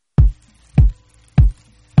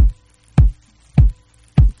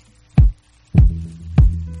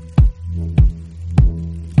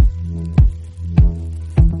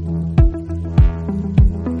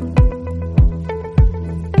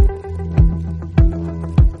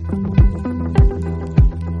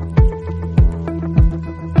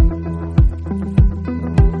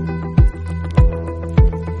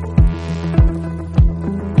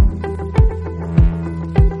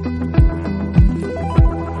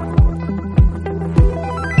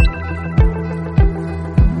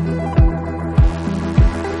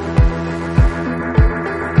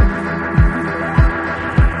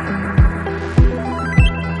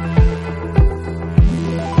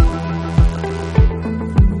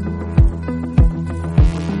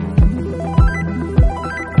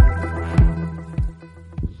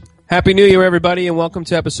Happy New Year, everybody, and welcome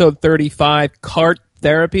to episode 35, CART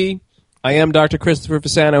Therapy. I am Dr. Christopher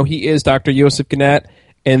Fasano. He is Dr. Yosef Gannat,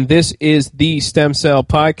 and this is the Stem Cell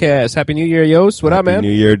Podcast. Happy New Year, Yos. What up, man? Happy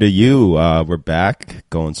New Year to you. We're back,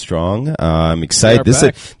 going strong. I'm excited. This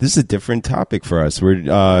is a different topic for us.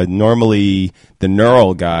 We're normally the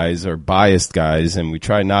neural guys or biased guys, and we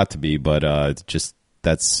try not to be, but just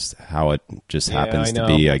that's how it just happens to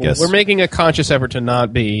be, I guess. We're making a conscious effort to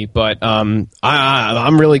not be, but I'm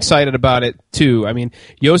really excited about it, too. I mean,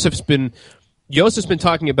 Yosef's been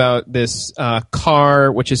talking about this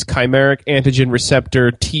CAR, which is chimeric antigen receptor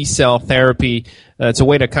T-cell therapy. It's a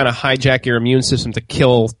way to kind of hijack your immune system to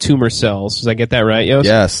kill tumor cells. Does I get that right, Yosef?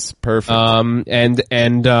 Yes, perfect.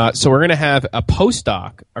 So we're going to have a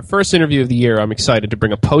postdoc, our first interview of the year. I'm excited to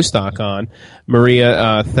bring a postdoc on,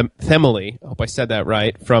 Maria Themeli. I hope I said that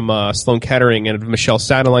right, from Sloan Kettering and Michelle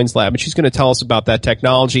Satterline's lab. And she's going to tell us about that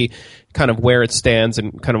technology, kind of where it stands,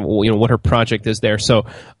 and kind of what her project is there. So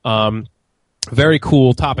very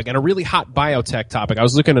cool topic, and a really hot biotech topic. I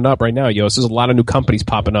was looking it up right now, There's a lot of new companies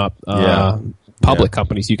popping up, public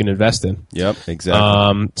companies you can invest in. Yep,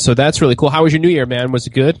 exactly. So that's really cool. How was your New Year, man? Was it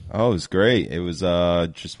good? Oh, it was great. It was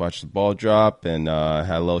just watched the ball drop and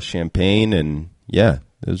had a little champagne, and it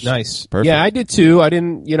was nice. Perfect. Yeah, I did too. I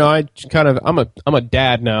didn't, I'm a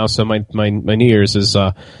dad now, so my New Year's is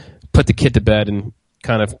put the kid to bed and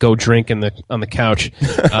kind of go drink on the couch.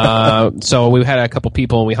 So we had a couple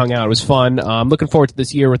people and we hung out. It was fun. I'm looking forward to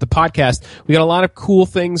this year with the podcast. We got a lot of cool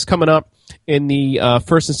things coming up in the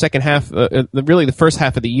first and second half, really the first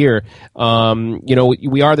half of the year. We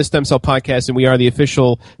are the Stem Cell Podcast, and we are the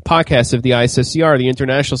official podcast of the ISSCR, the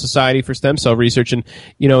International Society for Stem Cell Research. And,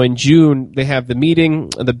 in June, they have the meeting,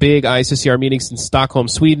 the big ISSCR meetings in Stockholm,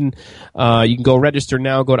 Sweden. You can go register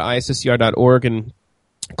now, go to isscr.org and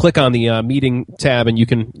click on the meeting tab, and you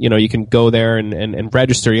can go there and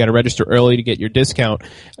register. You got to register early to get your discount.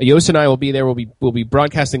 Yos and I will be there. We'll be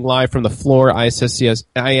broadcasting live from the floor, ISSCR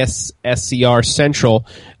Central,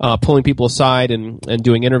 pulling people aside and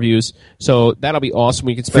doing interviews. So that'll be awesome.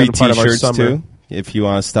 We can spend free part of our t-shirts summer. too. If you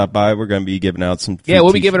want to stop by, we're going to be giving out some free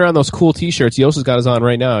we'll be giving around those cool T-shirts. Yos has got his on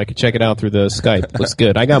right now. I can check it out through the Skype. Looks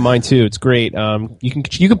good. I got mine too. It's great.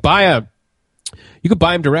 You can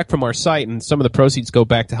buy them direct from our site, and some of the proceeds go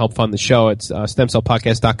back to help fund the show. It's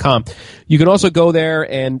stemcellpodcast.com. You can also go there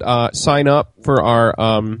and sign up for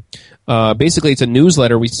our basically it's a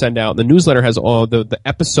newsletter we send out. The newsletter has all the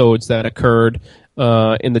episodes that occurred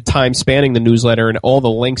in the time spanning the newsletter, and all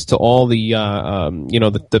the links to all the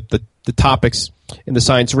the topics in the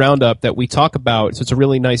Science Roundup that we talk about. So it's a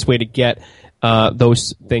really nice way to get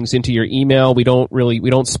those things into your email. We don't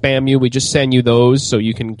spam you. We just send you those so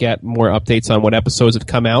you can get more updates on what episodes have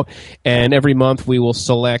come out. And every month we will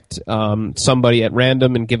select somebody at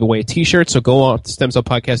random and give away a T-shirt. So go on to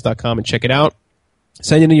stemcellpodcast.com and check it out.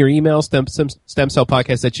 Send it in your email,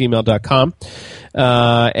 stemcellpodcast@gmail.com,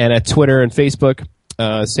 and at Twitter and Facebook,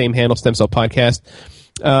 same handle, Stem Cell Podcast.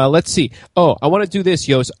 Let's see. Oh, I want to do this,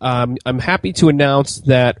 Yos. I'm happy to announce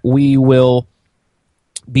that we will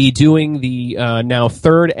be doing the now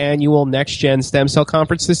third annual Next Gen Stem Cell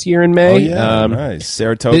Conference this year in May. Oh, yeah, nice.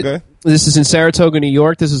 Saratoga? This is in Saratoga, New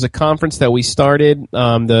York. This is a conference that we started.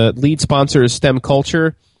 The lead sponsor is STEM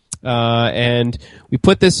Culture, and we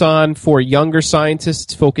put this on for younger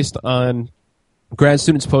scientists focused on grad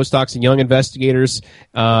students, postdocs, and young investigators.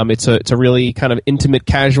 It's a really kind of intimate,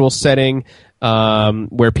 casual setting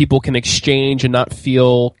where people can exchange and not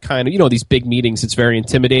feel kind of, these big meetings. It's very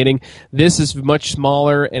intimidating. This is much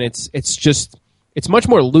smaller, and it's much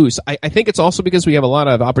more loose. I think it's also because we have a lot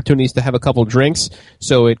of opportunities to have a couple drinks,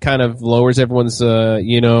 so it kind of lowers everyone's,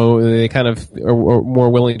 they kind of are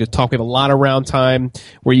more willing to talk. We have a lot of round time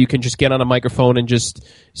where you can just get on a microphone and just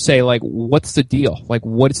say, like, what's the deal? Like,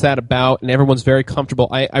 what's that about? And everyone's very comfortable.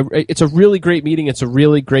 It's a really great meeting. It's a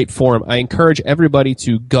really great forum. I encourage everybody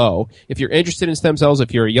to go. If you're interested in stem cells,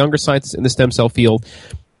 if you're a younger scientist in the stem cell field,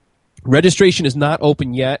 registration is not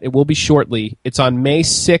open yet. It will be shortly. It's on May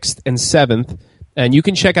 6th and 7th. And you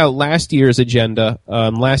can check out last year's agenda,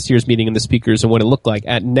 last year's meeting and the speakers and what it looked like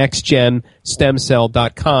at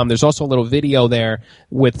nextgenstemcell.com. There's also a little video there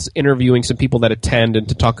with interviewing some people that attend and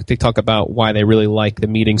to talk about why they really like the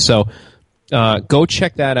meeting. So go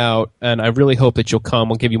check that out, and I really hope that you'll come.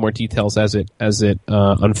 We'll give you more details as it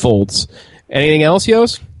unfolds. Anything else,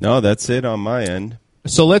 Yos? No, that's it on my end.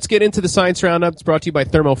 So let's get into the Science Roundup. It's brought to you by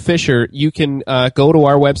Thermo Fisher. You can go to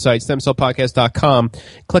our website, stemcellpodcast.com,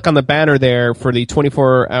 click on the banner there for the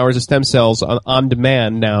 24 hours of stem cells on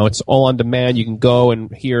demand now. It's all on demand. You can go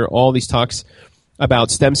and hear all these talks about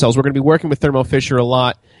stem cells. We're going to be working with Thermo Fisher a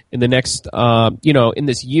lot in the next, in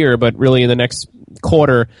this year, but really in the next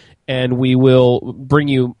quarter. and we will bring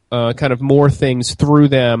you kind of more things through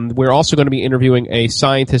them. We're also going to be interviewing a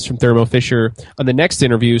scientist from Thermo Fisher on the next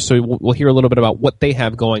interview, so we'll hear a little bit about what they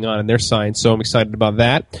have going on in their science. So I'm excited about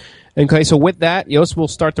that. Okay, so with that, Yost, we'll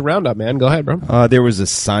start the roundup, man. Go ahead, bro. There was a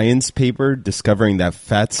science paper discovering that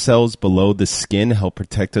fat cells below the skin help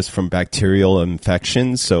protect us from bacterial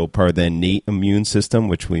infections, so part of the innate immune system,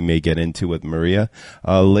 which we may get into with Maria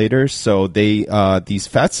later. So these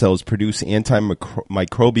fat cells produce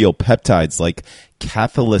antimicrobial peptides like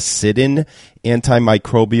cathelicidin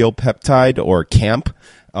antimicrobial peptide, or CAMP.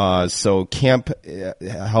 So CAMP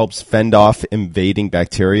helps fend off invading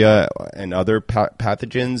bacteria and other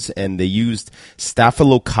pathogens, and they used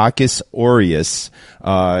Staphylococcus aureus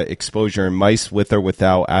exposure in mice with or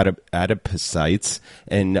without adipocytes,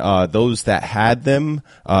 and those that had them,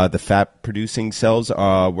 the fat-producing cells,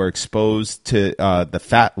 were exposed to the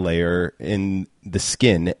fat layer in the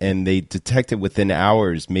skin, and they detected within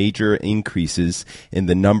hours major increases in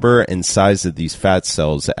the number and size of these fat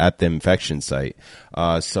cells at the infection site.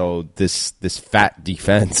 So this fat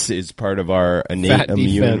defense is part of our innate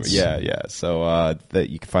immune. Defense. Yeah. So that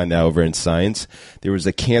you can find that over in Science. There was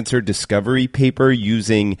a cancer discovery paper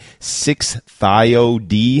using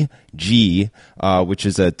 6-thiO-DG, which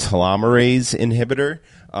is a telomerase inhibitor,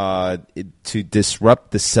 to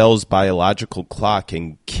disrupt the cell's biological clock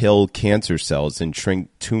and kill cancer cells and shrink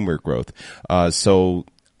tumor growth. So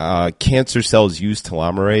cancer cells use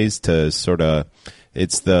telomerase to sort of,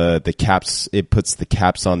 it's the caps, it puts the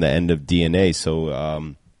caps on the end of DNA.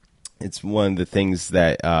 So it's one of the things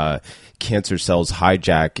that cancer cells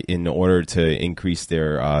hijack in order to increase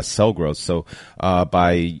their cell growth. So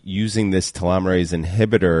by using this telomerase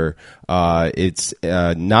inhibitor, it's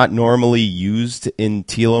not normally used in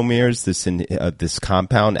telomeres. This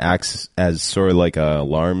compound acts as sort of like an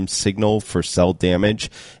alarm signal for cell damage,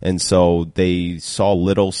 and so they saw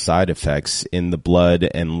little side effects in the blood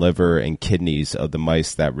and liver and kidneys of the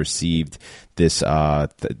mice that received this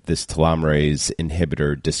this telomerase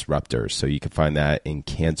inhibitor disruptor. So you can find that in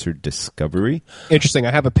Cancer Discovery. Interesting.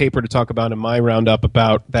 I have a paper to talk about in my roundup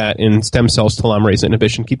about that in stem cells telomerase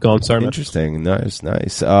inhibition. Keep going. Sorry, Interesting. Nice.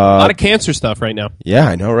 A lot of cancer stuff right now. Yeah,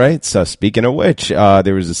 I know, right? So speaking of which,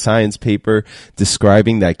 there was a science paper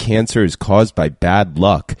describing that cancer is caused by bad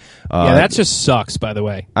luck. Yeah, that just sucks, by the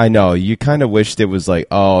way. I know. You kind of wished it was like,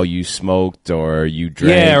 oh, you smoked or you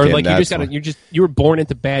drank. Yeah, or like you were born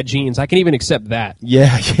into bad genes. I can even accept that.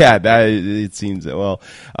 Yeah, that it seems. Well,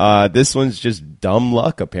 this one's just dumb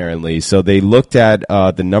luck, apparently. So they looked at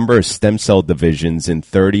the number of stem cell divisions in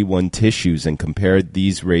 31 tissues and compared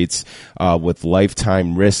these rates with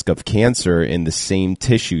lifetime risk of cancer in the same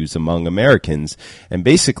tissues among Americans. And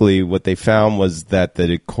basically what they found was that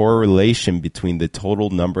the correlation between the total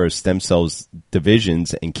number of stem cells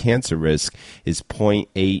divisions and cancer risk is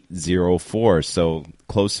 0.804. So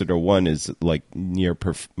closer to 1 is like near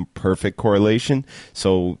perfect correlation.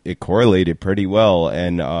 So it correlated pretty well.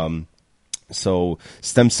 And so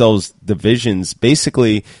stem cells divisions,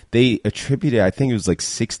 basically they attributed, I think it was like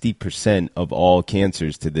 60% of all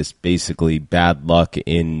cancers to this basically bad luck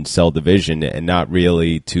in cell division and not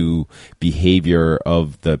really to behavior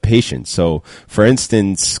of the patient. So for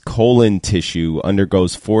instance, colon tissue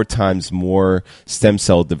undergoes 4 times more stem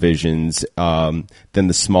cell divisions than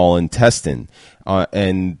the small intestine.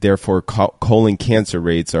 And therefore colon cancer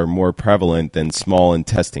rates are more prevalent than small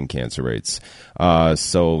intestine cancer rates.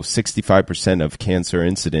 So 65% of cancer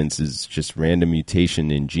incidence is just random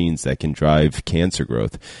mutation in genes that can drive cancer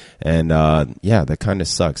growth. And that kind of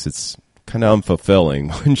sucks. It's kind of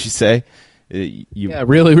unfulfilling, wouldn't you say? Yeah,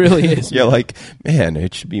 really, really is. Yeah, like, man,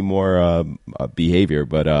 it should be more behavior,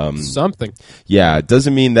 but something. Yeah, it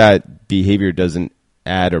doesn't mean that behavior doesn't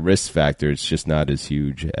add a risk factor. It's just not as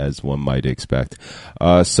huge as one might expect.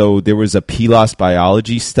 So there was a PLOS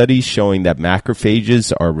biology study showing that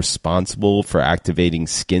macrophages are responsible for activating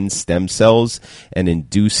skin stem cells and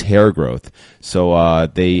induce hair growth. So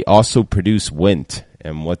they also produce Wnt.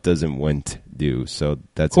 And what doesn't Wnt do? So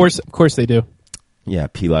that's of course they do. Yeah,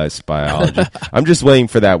 PLOS biology. I'm just waiting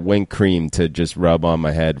for that Wnt cream to just rub on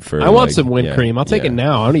my head for. I want some Wnt cream. I'll take it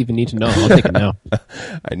now. I don't even need to know. I'll take it now.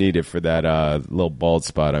 I need it for that little bald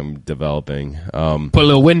spot I'm developing. Put a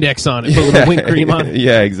little Windex on it. Put a little Wnt cream on it.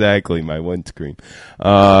 Yeah, exactly. My Wnt cream.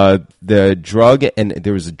 There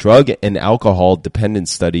was a drug and alcohol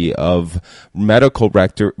dependence study of medical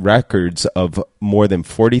records of more than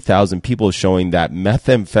 40,000 people showing that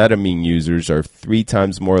methamphetamine users are 3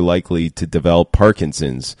 times more likely to develop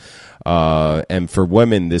Parkinson's. And for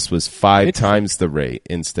women, this was 5 times the rate.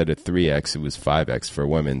 Instead of 3x, it was 5x for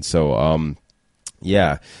women. So,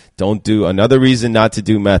 don't do, another reason not to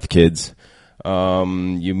do meth, kids.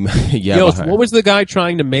 What was the guy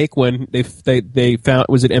trying to make when they found,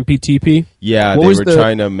 was it MPTP? Yeah, they were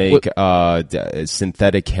trying to make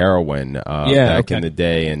synthetic heroin in the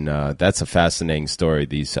day, and that's a fascinating story.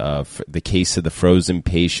 The Case of the Frozen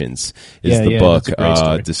Patients is the book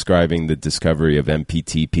describing the discovery of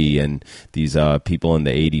MPTP and these people in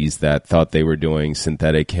the 80s that thought they were doing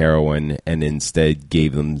synthetic heroin and instead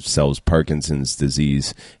gave themselves Parkinson's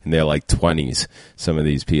disease in their 20s. Some of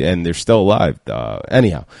these people, and they're still alive.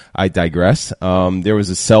 Anyhow, I digress. There was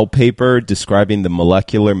a Cell paper describing the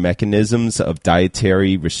molecular mechanisms of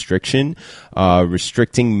dietary restriction.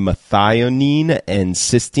 Restricting methionine and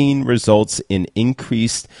cysteine results in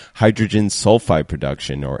increased hydrogen sulfide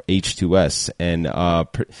production, or H2S, and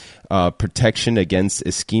protection against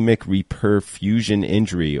ischemic reperfusion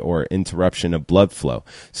injury or interruption of blood flow.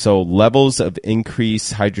 So levels of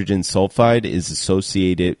increased hydrogen sulfide is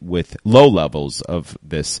associated with low levels of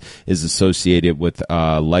this is associated with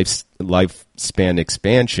lifespan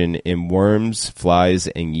expansion in worms, flies,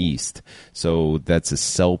 and yeast. So that's a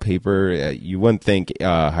Cell paper. You wouldn't think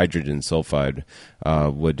hydrogen sulfide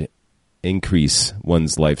would increase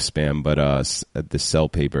one's lifespan, but the Cell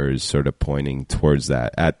paper is sort of pointing towards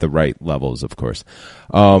that at the right levels, of course.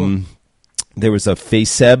 There was a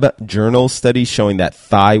FACEB journal study showing that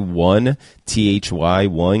Thy1,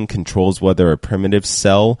 THY1, controls whether a primitive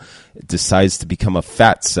cell decides to become a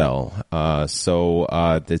fat cell. So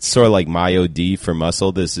it's sort of like MyoD for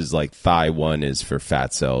muscle. This is like Thy1 is for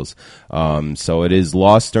fat cells. So it is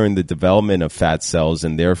lost during the development of fat cells,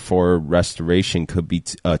 and therefore restoration could be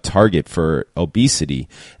a target for obesity.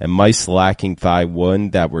 And mice lacking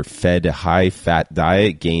Thy1 that were fed a high-fat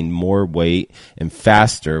diet gained more weight and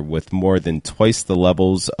faster with more than twice the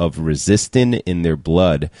levels of resistin in their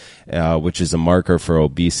blood, which is a marker for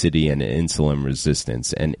obesity and insulin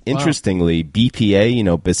resistance. And interestingly, BPA,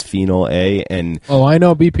 bisphenol A, and I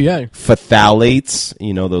know BPA. Phthalates,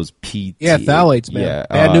 those PT. Yeah, phthalates, man. Yeah,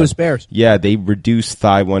 bad news bears. Yeah, they reduce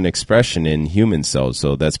Thy1 expression in human cells,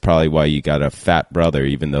 so that's probably why you got a fat brother,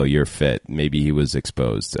 even though you're fit. Maybe he was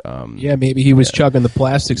exposed. Maybe he was chugging the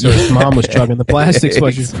plastics, or his mom was chugging the plastics while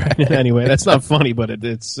she was pregnant. Anyway, that's not funny, but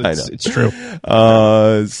it's true.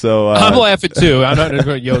 I'm laughing too. I'm not going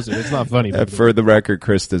to Joseph. It's not funny. For the record,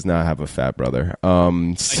 Chris does not have a fat brother.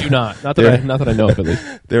 I do not. Not that I know of, at least.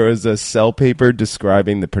 There was a Cell paper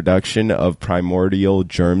describing the production of primordial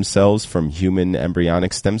germ cells from human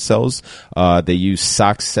embryonic stem cells. They use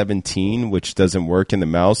SOX17, which doesn't work in the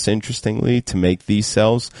mouse, interestingly, to make these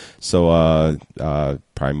cells. So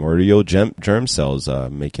primordial germ cells,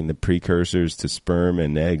 making the precursors to sperm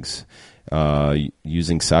and eggs,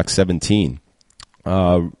 using SOX17.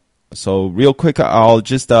 So real quick, I'll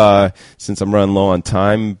just, since I'm running low on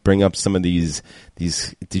time, bring up some of these.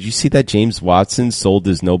 Did you see that James Watson sold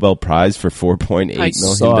his Nobel Prize for $4.8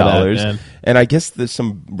 million? And I guess there's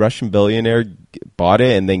some Russian billionaire bought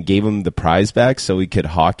it and then gave him the prize back so he could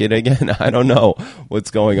hawk it again. I don't know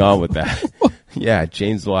what's going on with that. Yeah,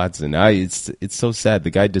 James Watson. It's so sad.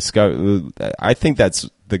 The guy discovered. I think that's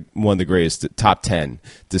one of the greatest top 10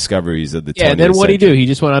 discoveries of the 20th century. Yeah, then what did he do? He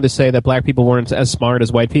just went on to say that black people weren't as smart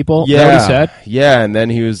as white people? Yeah. Is that what he said? Yeah, and then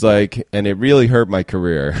he was like, and it really hurt my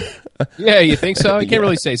career. Yeah, you think so? You can't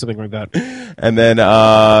really say something like that. And then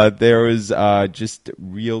there was just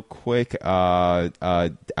real quick, I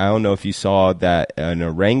don't know if you saw that an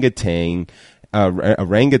orangutan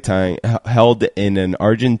held in an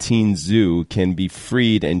Argentine zoo can be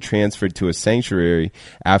freed and transferred to a sanctuary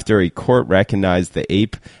after a court recognized the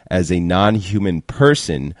ape as a non-human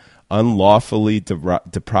person unlawfully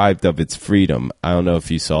deprived of its freedom. I don't know if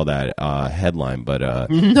you saw that headline, but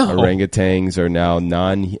orangutans are now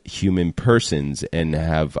non-human persons and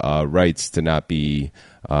have rights to not be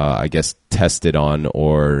I guess tested on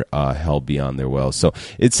or held beyond their will. So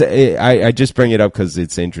I just bring it up because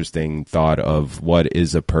it's interesting thought of what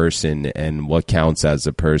is a person and what counts as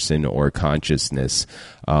a person or consciousness.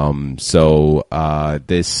 So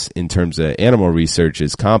this, in terms of animal research,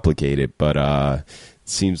 is complicated, but it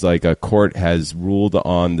seems like a court has ruled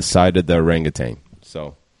on the side of the orangutan.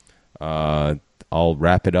 So I'll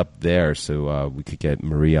wrap it up there so we could get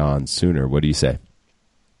Maria on sooner. What do you say?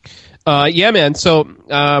 Yeah, man. So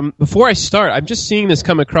before I start, I'm just seeing this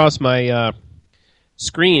come across my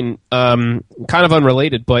screen, kind of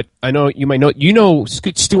unrelated, but I know you might know. You know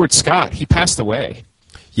Stuart Scott. He passed away.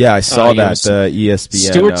 Yeah, I saw that, the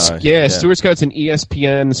ESPN. Stuart Scott's an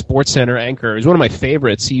ESPN Sports Center anchor. He's one of my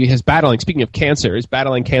favorites. He is battling, speaking of cancer, he's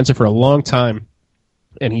battling cancer for a long time,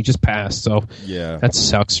 and he just passed. So yeah, that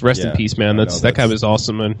sucks. Rest in peace, man. That guy was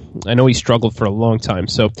awesome, and I know he struggled for a long time.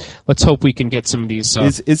 So let's hope we can get some of these.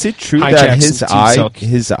 Is it true that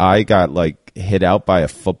his eye got like hit out by a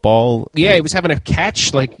football. Yeah, he was having a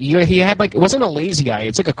catch. Like he had like, it wasn't a lazy eye.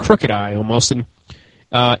 It's like a crooked eye almost. And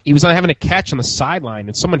he was having a catch on the sideline,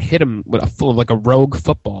 and someone hit him with a rogue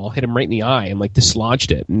football, hit him right in the eye, and like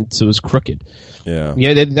dislodged it, and so it was crooked. Yeah,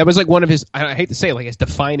 that was like one of his. I hate to say it, like his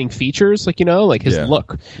defining features, like like his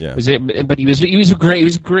look. Yeah. But he was great. He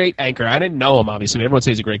was a great anchor. I didn't know him obviously. Everyone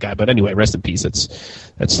says he's a great guy, but anyway, rest in peace.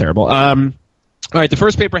 That's terrible. All right, the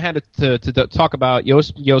first paper I had to talk about,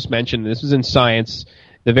 Yost mentioned, this was in Science,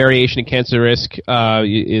 the variation in cancer risk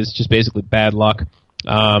is just basically bad luck.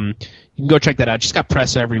 You can go check that out. Just got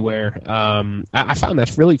press everywhere. I found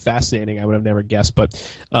that really fascinating. I would have never guessed. But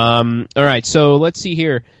all right, so let's see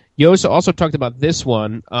here. Yost also talked about this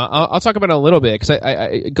one. I'll talk about it a little bit because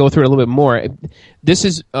I go through it a little bit more. This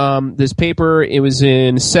is this paper. It was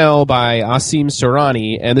in Cell by Asim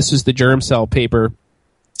Surani, and this is the germ cell paper.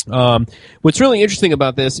 What's really interesting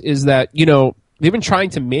about this is that, they've been trying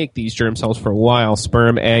to make these germ cells for a while,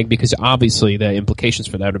 sperm, egg, because obviously the implications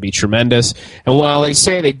for that would be tremendous. And while they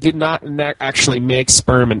say they did not actually make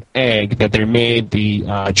sperm and egg, that they made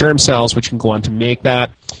the germ cells, which can go on to make that.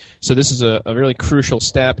 So this is a really crucial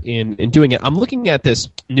step in doing it. I'm looking at this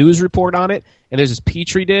news report on it, and there's this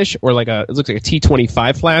Petri dish, or it looks like a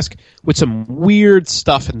T25 flask, with some weird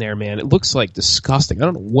stuff in there, man. It looks like disgusting. I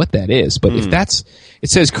don't know what that is, but if it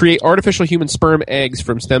says create artificial human sperm eggs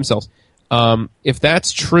from stem cells. If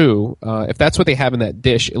that's true, if that's what they have in that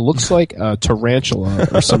dish, it looks like a tarantula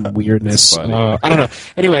or some weirdness. I don't know.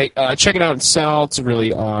 Anyway, check it out in Cell. It's a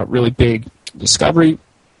really big discovery.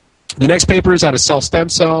 The next paper is out of Cell Stem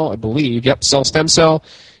Cell, I believe. Yep, Cell Stem Cell,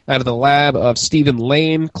 out of the lab of Stephen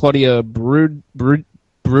Lane, Claudia Brudijam.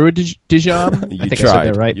 I think I said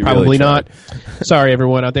that right. You Probably really not. Sorry,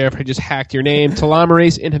 everyone out there, if I just hacked your name.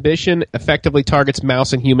 Telomerase inhibition effectively targets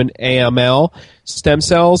mouse and human AML stem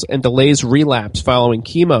cells and delays relapse following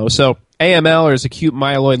chemo. So AML, or acute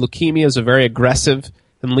myeloid leukemia, is a very aggressive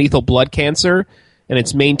and lethal blood cancer, and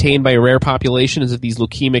it's maintained by a rare population of these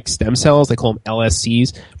leukemic stem cells. They call them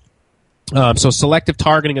LSCs. So selective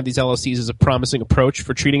targeting of these LSCs is a promising approach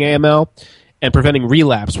for treating AML and preventing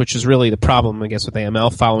relapse, which is really the problem, I guess, with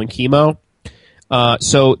AML following chemo.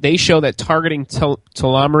 So they show that targeting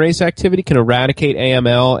telomerase activity can eradicate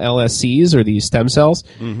AML LSCs, or these stem cells,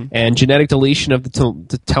 and genetic deletion of the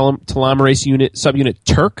telomerase subunit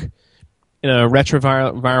TERK in a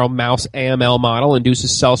retroviral mouse AML model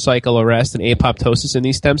induces cell cycle arrest and apoptosis in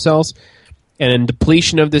these stem cells. And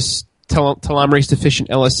depletion of this telomerase deficient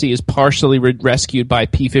LSC is partially rescued by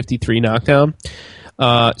p53 knockdown.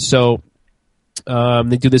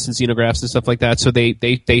 They do this in xenografts and stuff like that. So they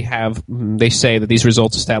say that these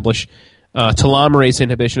results establish telomerase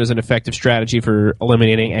inhibition as an effective strategy for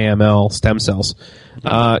eliminating AML stem cells.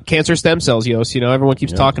 Cancer stem cells, Yost, everyone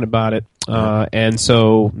keeps talking about it. And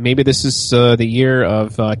so maybe this is the year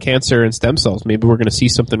of cancer and stem cells. Maybe we're going to see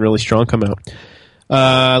something really strong come out.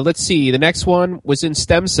 Let's see. The next one was in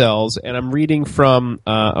stem cells, and I'm reading from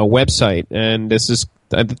a website, and this is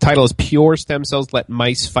the title is "Pure Stem Cells Let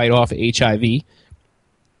Mice Fight Off HIV."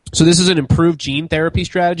 So this is an improved gene therapy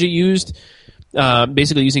strategy used,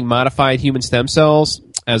 basically using modified human stem cells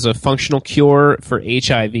as a functional cure for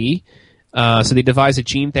HIV. So they devised a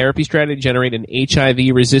gene therapy strategy to generate an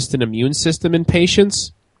HIV-resistant immune system in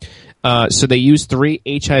patients. So they use 3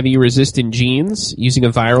 HIV-resistant genes using a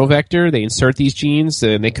viral vector. They insert these genes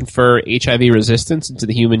and they confer HIV resistance into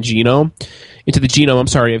the genome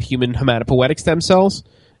of human hematopoietic stem cells.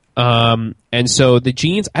 And so the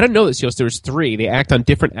genes, I don't know this, Yost, there's 3. They act on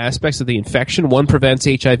different aspects of the infection. One prevents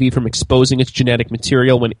HIV from exposing its genetic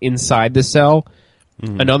material when inside the cell.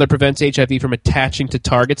 Another prevents HIV from attaching to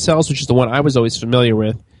target cells, which is the one I was always familiar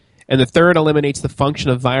with. And the third eliminates the function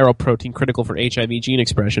of viral protein critical for HIV gene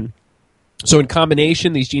expression. So in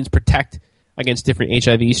combination, these genes protect against different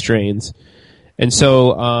HIV strains. And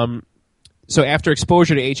so so after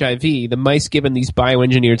exposure to HIV, the mice given these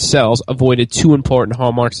bioengineered cells avoided 2 important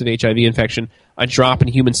hallmarks of HIV infection: a drop in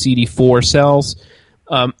human CD4 cells,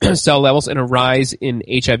 cell levels, and a rise in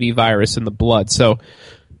HIV virus in the blood. So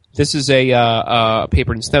this is a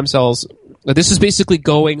paper in Stem Cells. This is basically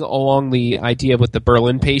going along the idea with the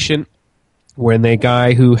Berlin patient, when the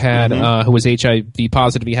guy who had who was HIV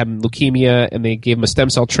positive, he had leukemia, and they gave him a stem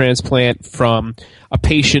cell transplant from a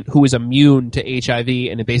patient who was immune to HIV,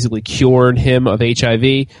 and it basically cured him of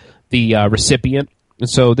HIV, the recipient. And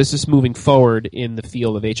so this is moving forward in the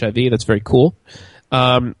field of HIV. That's very cool.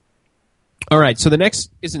 All right, so the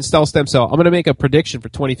next is in cell stem cell. I'm going to make a prediction for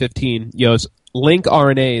 2015. Yost, link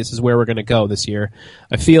RNAs is where we're going to go this year.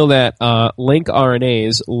 I feel that link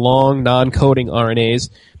RNAs, long non-coding RNAs,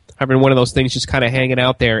 having one of those things just kind of hanging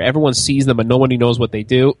out there. Everyone sees them, but nobody knows what they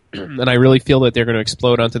do. And I really feel that they're going to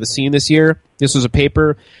explode onto the scene this year. This was a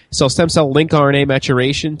paper, cell stem cell link RNA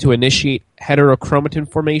maturation to initiate heterochromatin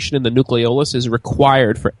formation in the nucleolus is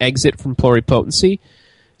required for exit from pluripotency.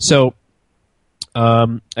 So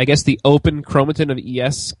I guess the open chromatin of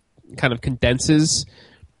ES kind of condenses.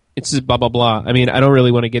 It's just blah, blah, blah. I mean, I don't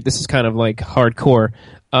really want to get, this is kind of like hardcore.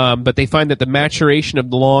 But they find that the maturation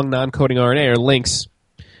of the long non-coding RNA or links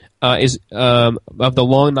of the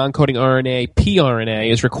long non-coding RNA,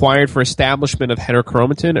 pRNA, is required for establishment of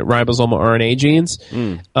heterochromatin at ribosomal RNA genes.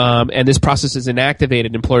 And this process is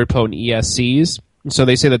inactivated in pluripotent ESCs. So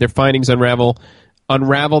they say that their findings unravel the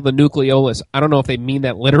nucleolus. I don't know if they mean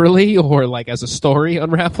that literally or like as a story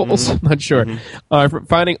unravels. I'm not sure.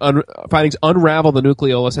 Findings unravel the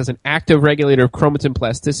nucleolus as an active regulator of chromatin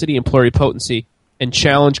plasticity and pluripotency and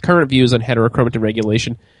challenge current views on heterochromatin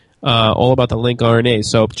regulation. All about the link RNA.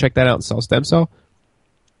 So check that out in Cell Stem Cell.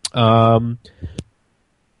 Sorry,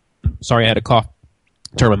 I had a cough.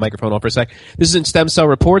 Turn my microphone off for a sec. This is in Stem Cell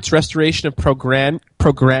Reports. Restoration of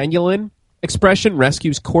progranulin expression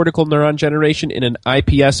rescues cortical neuron generation in an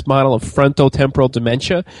IPS model of frontotemporal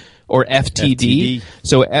dementia, or FTD.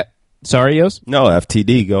 So, sorry, Yos? No,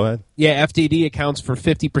 FTD. Go ahead. Yeah, FTD accounts for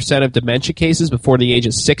 50% of dementia cases before the age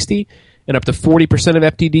of 60. And up to 40% of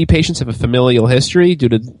FTD patients have a familial history due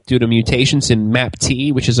to mutations in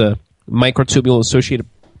MAPT, which is a microtubule-associated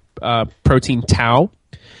protein tau,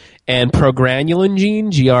 and progranulin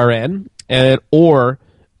gene, GRN, or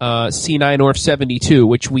C9orf72,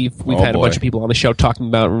 which we've had a bunch of people on the show talking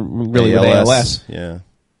about really with ALS. Yeah.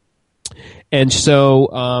 And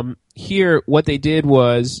so here, what they did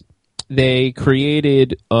was they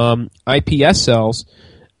created iPS cells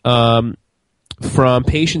from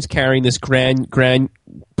patients carrying this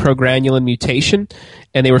progranulin mutation,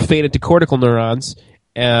 and they were faded to cortical neurons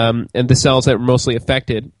and the cells that were mostly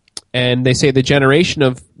affected. And they say the generation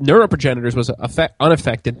of neuroprogenitors was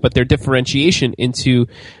unaffected, but their differentiation into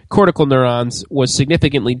cortical neurons was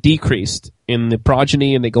significantly decreased in the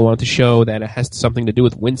progeny, and they go on to show that it has something to do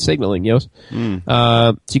with Wnt signaling. So you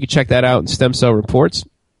can check that out in Stem Cell Reports.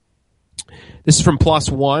 This is from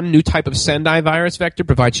PLOS ONE. New type of Sendai virus vector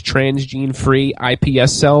provides transgene-free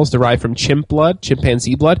iPS cells derived from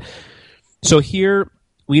chimpanzee blood. So here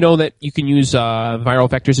we know that you can use viral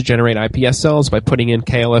vectors to generate iPS cells by putting in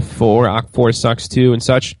KLF4, OCT4, SOX2, and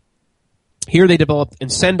such. Here they developed,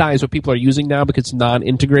 and Sendai is what people are using now because it's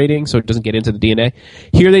non-integrating, so it doesn't get into the DNA.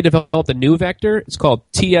 Here they developed a new vector. It's called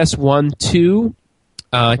TS12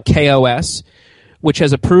 KOS, which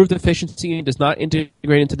has approved efficiency and does not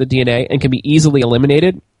integrate into the DNA and can be easily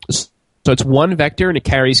eliminated. So it's one vector, and it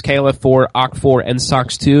carries KLF4, OCT4, and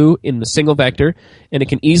SOX2 in the single vector, and it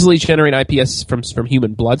can easily generate iPS from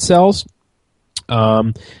human blood cells.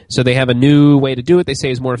 So they have a new way to do it. They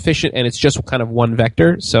say is more efficient, and it's just kind of one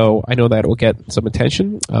vector. So I know that it will get some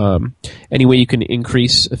attention. Any way you can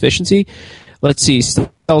increase efficiency. Let's see.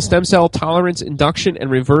 Stem cell tolerance induction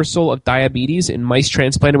and reversal of diabetes in mice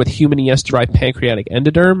transplanted with human ES-derived pancreatic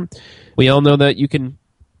endoderm. We all know that you can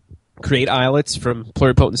create islets from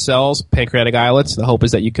pluripotent cells, pancreatic islets. The hope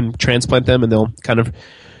is that you can transplant them and they'll kind of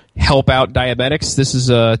help out diabetics. This is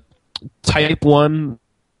a type 1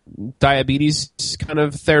 diabetes kind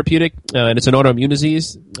of therapeutic, and it's an autoimmune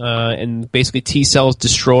disease. And basically T cells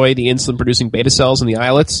destroy the insulin-producing beta cells in the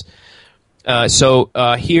islets. So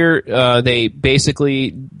here they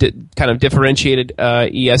basically kind of differentiated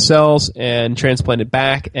ES cells and transplanted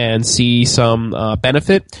back and see some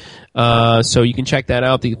benefit. So you can check that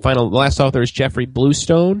out. The last author is Jeffrey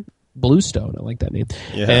Bluestone. Bluestone, I like that name.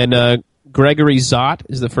 Yeah. And Gregory Zott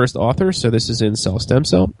is the first author. So this is in Cell Stem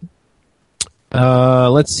Cell.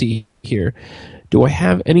 Let's see here. Do I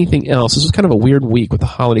have anything else? This was kind of a weird week with the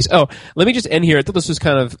holidays. Oh, let me just end here. I thought this was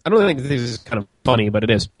kind of, I don't think this is kind of funny, but it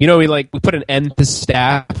is. You know, we put an end to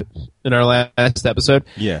staph in our last episode.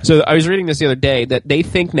 Yeah. So I was reading this the other day that they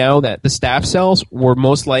think now that the staph cells were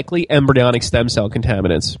most likely embryonic stem cell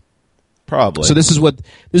contaminants. Probably. So this is what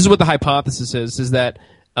the hypothesis is that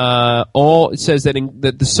it says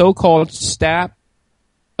that the so-called staph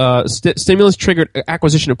stimulus triggered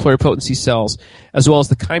acquisition of pluripotency cells, as well as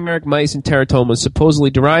the chimeric mice and teratomas supposedly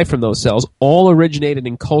derived from those cells, all originated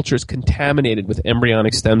in cultures contaminated with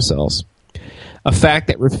embryonic stem cells. A fact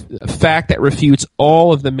that refutes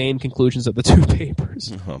all of the main conclusions of the two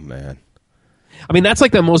papers. Oh man! I mean, that's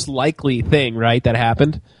like the most likely thing, right? That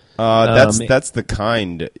happened. That's the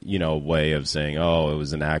kind way of saying, oh, it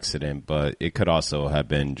was an accident, but it could also have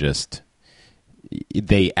been just.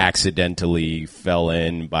 They accidentally fell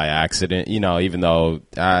in by accident, even though,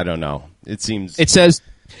 I don't know. It seems... It says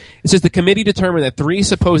It says the committee determined that 3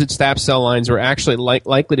 supposed staph cell lines were actually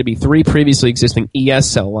likely to be 3 previously existing ES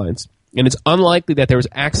cell lines. And it's unlikely that there was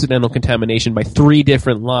accidental contamination by 3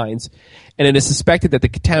 different lines. And it is suspected that the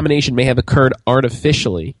contamination may have occurred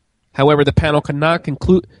artificially. However, the panel could not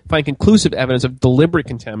find conclusive evidence of deliberate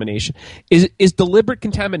contamination. Is deliberate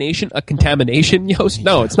contamination a contamination, Yost?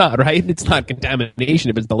 No, it's not, right? It's not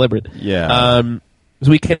contamination if it's deliberate. Yeah. So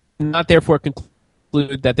we cannot therefore conclude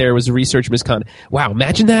that there was research misconduct. Wow,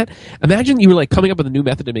 imagine that. Imagine you were like coming up with a new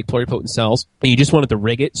method to make pluripotent cells, and you just wanted to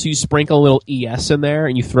rig it. So you sprinkle a little ES in there,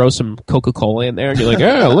 and you throw some Coca-Cola in there, and you're like,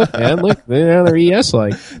 oh, look, man, look, they're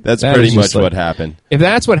ES-like. That's pretty much what happened. If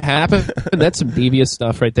that's what happened, that's some devious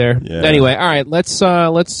stuff right there. Yeah. Anyway, all right, let's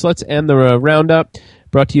end the roundup.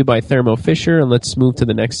 Brought to you by Thermo Fisher, and let's move to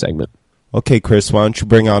the next segment. Okay, Chris, why don't you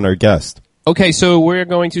bring on our guest? Okay, so we're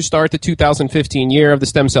going to start the 2015 year of the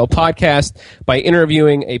Stem Cell Podcast by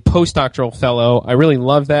interviewing a postdoctoral fellow. I really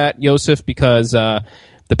love that, Joseph, because the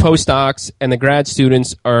postdocs and the grad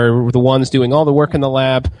students are the ones doing all the work in the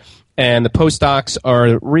lab, and the postdocs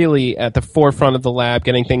are really at the forefront of the lab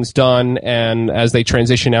getting things done, and as they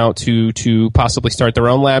transition out to possibly start their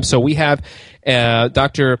own lab. So we have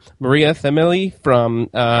Dr. Maria Themeli from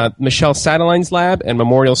Michelle Sadeline's lab and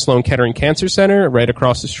Memorial Sloan Kettering Cancer Center right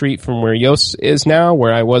across the street from where Jos is now,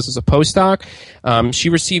 where I was as a postdoc. She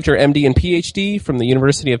received her MD and PhD from the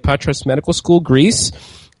University of Patras Medical School, Greece,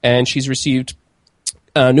 and she's received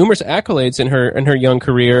numerous accolades in her young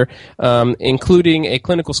career, including a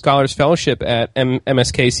clinical scholars fellowship at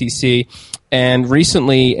MSKCC, and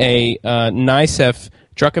recently a NICEF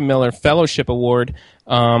Druckenmiller Fellowship Award,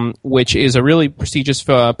 which is a really prestigious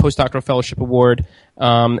postdoctoral fellowship award.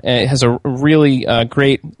 It has a really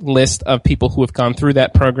great list of people who have gone through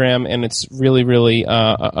that program, and it's really, really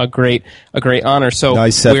a great honor. So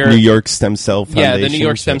NICEF, New York Stem Cell Foundation. Yeah, the New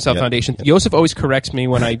York Stem Cell Foundation. Joseph always corrects me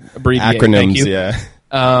when I abbreviate. Acronyms, Thank you. yeah.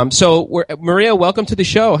 Maria, welcome to the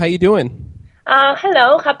show. How you doing?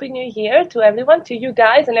 Hello, Happy New Year to everyone, to you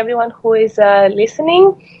guys and everyone who is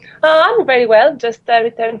listening. I'm very well, just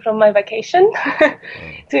returned from my vacation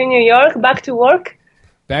to New York, back to work.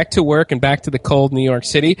 Back to work and back to the cold New York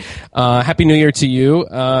City. Happy New Year to you.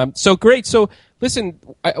 So great. So listen,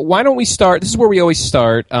 why don't we start? This is where we always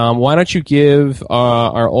start. Why don't you give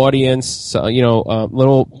our audience, a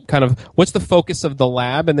little kind of what's the focus of the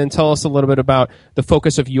lab, and then tell us a little bit about the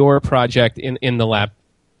focus of your project in the lab.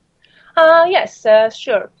 Yes,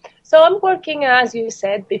 sure. So I'm working, as you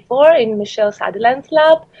said before, in Michelle Sadeline's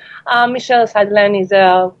lab. Michelle Sadeline is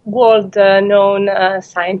a world-known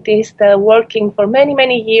scientist working for many,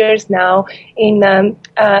 many years now in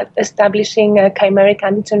establishing chimeric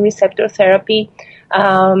antigen receptor therapy,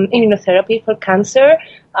 immunotherapy for cancer,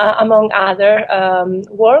 among other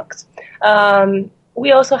works.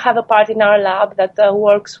 We also have a part in our lab that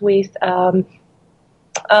works with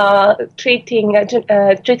treating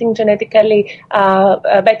genetically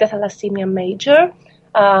beta thalassemia major,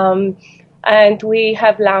 and we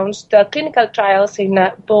have launched clinical trials in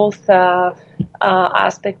both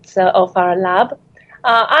aspects of our lab.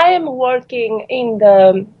 I am working in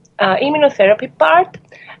the immunotherapy part,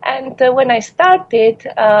 and when I started,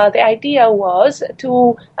 the idea was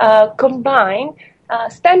to combine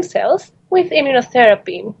stem cells with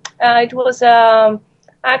immunotherapy. It was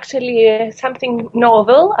actually something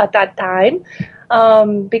novel at that time,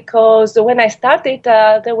 because when I started,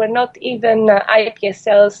 there were not even iPS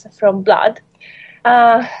cells from blood.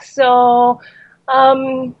 So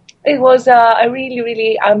it was a really,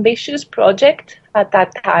 really ambitious project at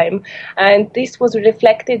that time. And this was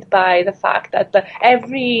reflected by the fact that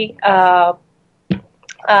every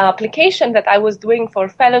application that I was doing for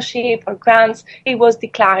fellowship or grants, it was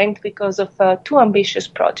declined because of too ambitious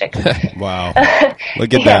project. Wow.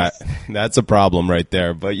 Look at Yes. that. That's a problem right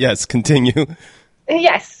there. But yes, continue.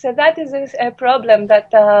 Yes, so that is a problem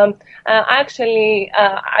that actually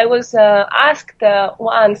I was asked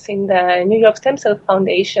once in the New York Stem Cell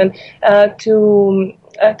Foundation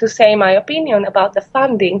to say my opinion about the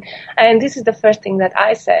funding, and this is the first thing that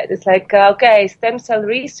I said. It's like, okay, stem cell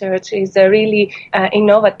research is really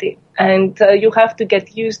innovative, and you have to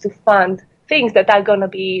get used to fund things that are going to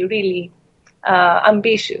be really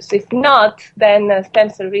ambitious. If not, then stem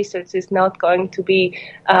cell research is not going to be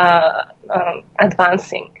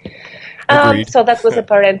advancing. So that was a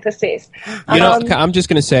parenthesis. I'm just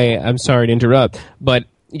going to say, I'm sorry to interrupt, but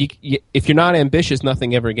if you're not ambitious,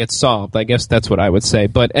 nothing ever gets solved. I guess that's what I would say.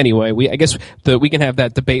 But anyway, we can have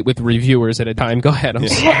that debate with reviewers at a time. Go ahead. I'm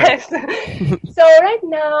sorry. Yes. So right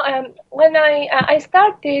now, when I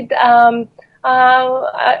started,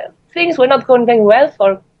 things were not going very well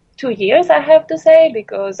for 2 years, I have to say,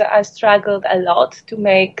 because I struggled a lot to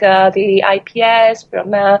make the IPS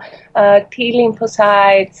from T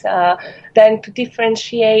lymphocytes, then to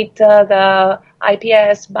differentiate the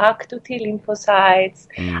IPS back to T lymphocytes.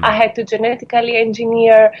 I had to genetically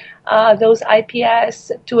engineer those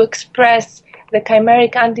IPS to express the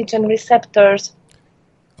chimeric antigen receptors,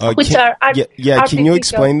 which are can you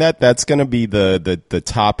explain that? That's going to be the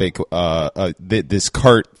topic. This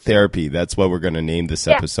CART therapy. That's what we're going to name this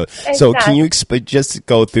episode. Exactly. So can you just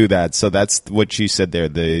go through that? So that's what you said there.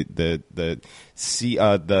 The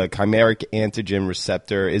chimeric antigen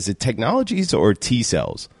receptor. Is it technologies or T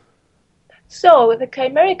cells? So the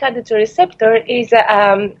chimeric antigen receptor is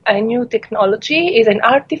a new technology, is an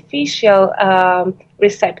artificial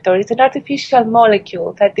receptor. It's an artificial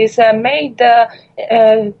molecule that is made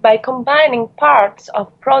by combining parts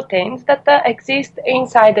of proteins that exist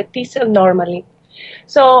inside a T cell normally.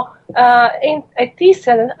 So a T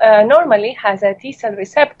cell normally has a T cell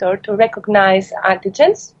receptor to recognize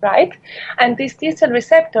antigens, right? And this T cell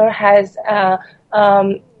receptor has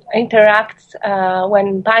interacts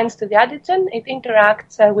when binds to the antigen. It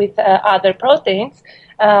interacts with other proteins,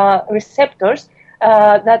 receptors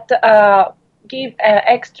that give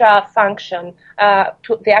extra function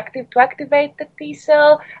to activate the T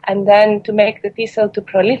cell, and then to make the T cell to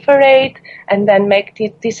proliferate, and then make the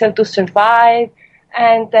T cell to survive,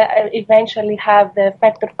 and eventually have the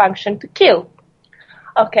effector function to kill.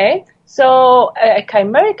 Okay, so a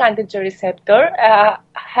chimeric antigen receptor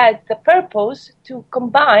had the purpose to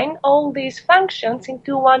combine all these functions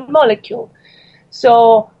into one molecule.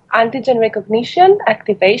 So antigen recognition,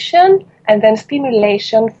 activation, and then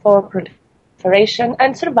stimulation for proliferation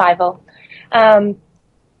and survival.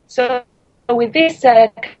 So with this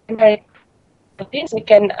chimeric proteins, we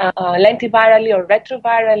can lentivirally or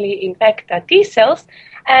retrovirally infect T cells,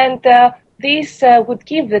 and this would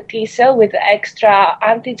give the T cell with extra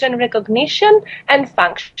antigen recognition and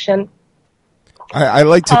function. I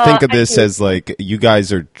like to think of this as like you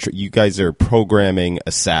guys are programming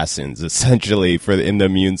assassins essentially in the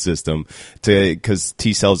immune system, because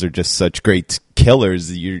T cells are just such great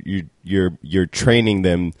killers. You're training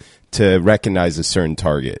them to recognize a certain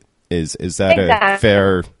target. Is that a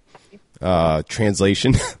fair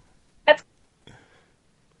translation?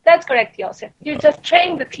 That's correct, Joseph. You just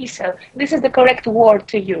train the T cell. This is the correct word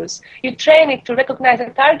to use. You train it to recognize a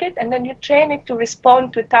target, and then you train it to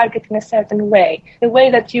respond to a target in a certain way, the way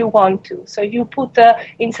that you want to. So you put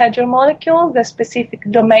inside your molecule the specific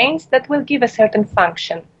domains that will give a certain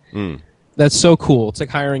function. That's so cool. It's like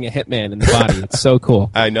hiring a hitman in the body. It's so cool.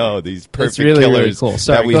 I know, these perfect really, killers really cool.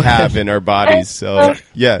 Sorry, that we have in our bodies. So,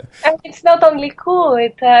 yeah. And it's not only cool.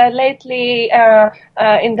 Lately,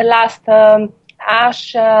 in the last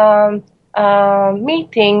ASH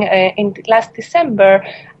meeting in last December,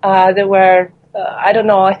 there were,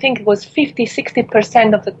 I think it was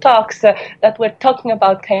 50-60% of the talks that were talking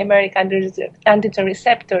about chimeric antigen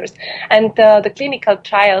receptors, and the clinical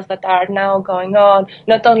trials that are now going on,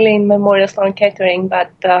 not only in Memorial Sloan Kettering,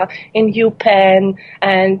 but in UPenn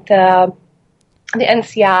and the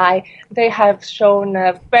NCI, they have shown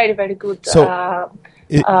very, very good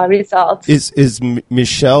results. Is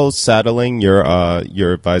Michel Sadling,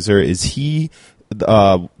 your advisor, is he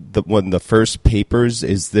one of the first papers?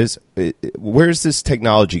 Where is this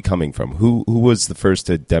technology coming from? Who was the first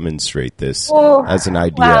to demonstrate this as an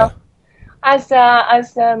idea? Well, as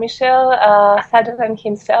Michel Sadling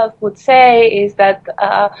himself would say, is that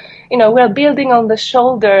we're building on the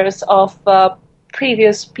shoulders of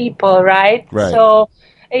previous people, right? So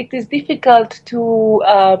it is difficult to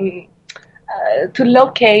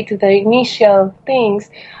locate the initial things.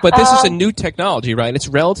 But this is a new technology, right? It's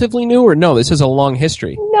relatively new, or no? This is a long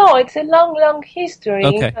history. No, it's a long history.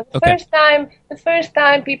 Okay. The first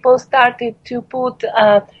time people started to put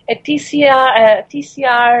a TCR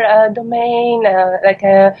domain,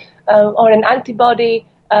 or an antibody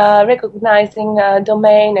recognizing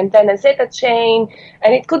domain, and then a zeta chain,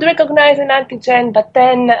 and it could recognize an antigen, but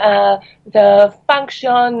then the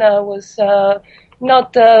function was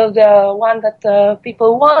not the one that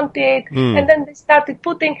people wanted, and then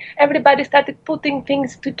everybody started putting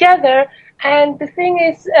things together, and the thing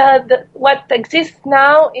is, what exists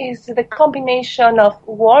now is the combination of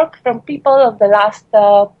work from people of the last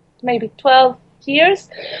maybe 12 years.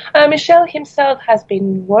 Michel himself has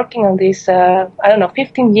been working on this,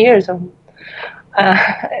 15 years.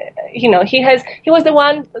 He was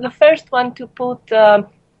the first one to put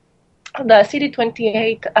the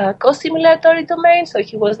CD28 co-stimulatory domain, so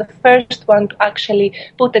he was the first one to actually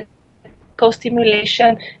put the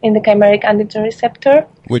co-stimulation in the chimeric antigen receptor.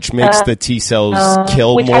 Which makes the T cells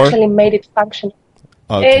kill which more? Which actually made it function.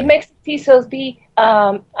 Okay. It makes T cells be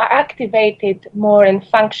activated more and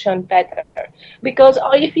function better. Because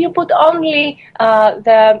if you put only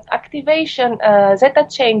the activation zeta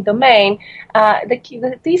chain domain,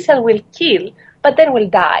 the T cell will kill, but then will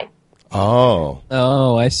die. Oh,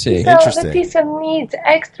 I see. So Interesting. the T cell needs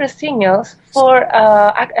extra signals for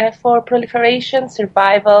proliferation,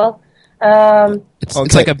 survival. It's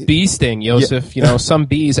Okay. like a bee sting, Joseph. You know, some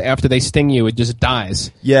bees, after they sting you, it just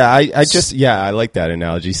dies. Yeah, I like that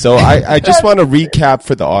analogy. So I just want to recap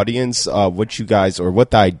for the audience what you guys, or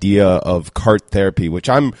what the idea of CART therapy, which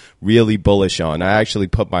I'm really bullish on. I actually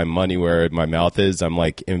put my money where my mouth is. I'm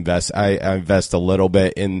like, I invest a little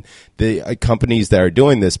bit in the companies that are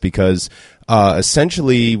doing this, because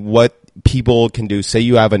essentially what people can do, say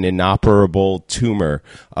you have an inoperable tumor,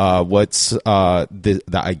 I guess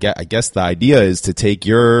the idea is to take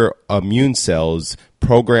your immune cells,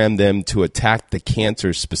 program them to attack the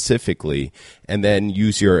cancer specifically, and then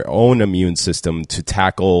use your own immune system to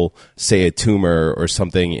tackle, say, a tumor or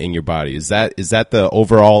something in your body. Is that the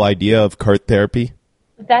overall idea of CART therapy?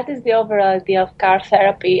 That is the overall idea of CAR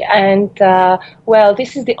therapy. And,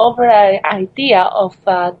 this is the overall idea of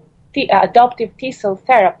adoptive T cell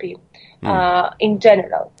therapy in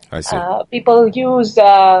general. I see. People use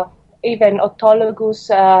even autologous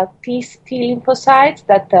T lymphocytes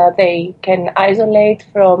that they can isolate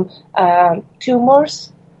from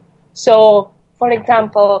tumors. So, for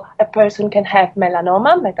example, a person can have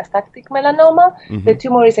melanoma, metastatic melanoma. Mm-hmm. The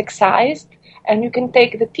tumor is excised, and you can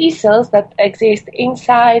take the T cells that exist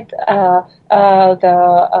inside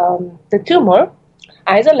the tumor,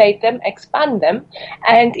 isolate them, expand them,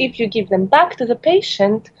 and if you give them back to the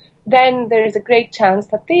patient, then there is a great chance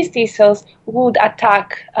that these T cells would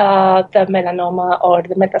attack the melanoma or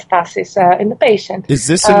the metastasis in the patient. Is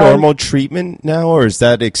this a normal treatment now, or is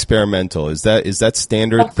that experimental? Is that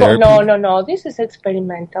standard therapy? No. This is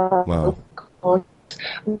experimental. Wow. Of course.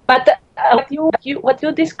 But what you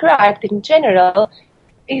described in general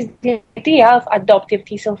is the idea of adoptive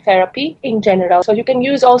T cell therapy in general. So you can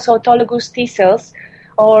use also autologous T cells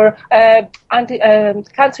or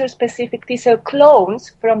cancer-specific T cell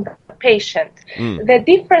clones from the patient. The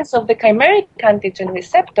difference of the chimeric antigen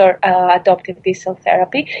receptor adoptive T cell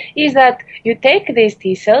therapy is that you take these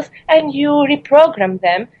T cells and you reprogram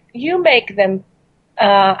them. You make them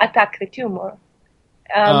attack the tumor.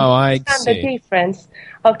 I understand see. the difference.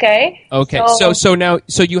 Okay. Okay. So now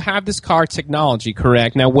you have this CAR technology,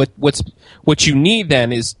 correct? Now what you need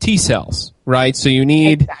then is T cells, right? So you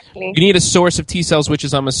need a source of T cells, which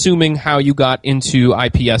is, I'm assuming, how you got into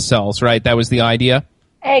iPS cells, right? That was the idea.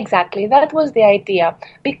 Exactly. That was the idea,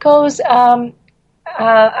 because up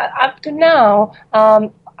to now,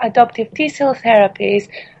 adoptive T cell therapies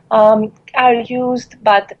are used,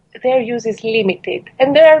 but their use is limited.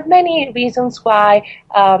 And there are many reasons why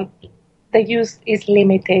the use is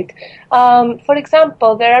limited. For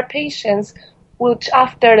example, there are patients which,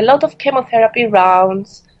 after a lot of chemotherapy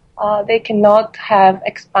rounds, they cannot have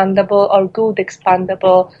expandable or good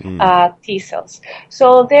expandable T cells.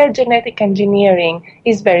 So their genetic engineering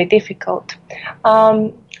is very difficult.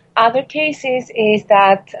 Other cases is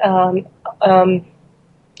that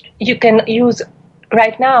you can use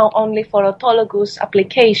right now only for autologous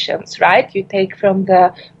applications, right? You take from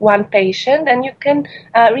the one patient and you can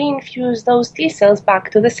reinfuse those T cells back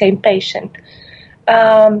to the same patient.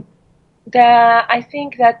 I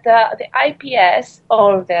think that the iPS,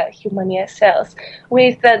 or the human ES cells,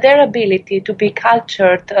 with their ability to be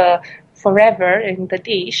cultured forever in the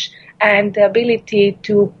dish, and the ability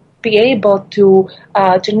to be able to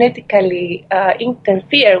genetically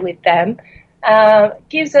interfere with them,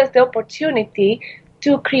 gives us the opportunity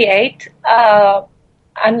to create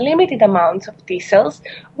unlimited amounts of T cells,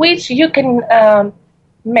 which you can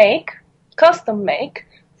custom make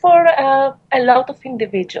for a lot of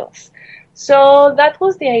individuals. So that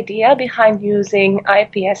was the idea behind using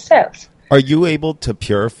iPS cells. Are you able to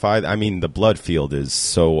purify? I mean, the blood field is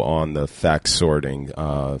so on the fax sorting.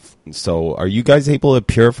 So are you guys able to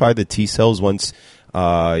purify the T cells once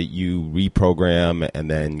you reprogram and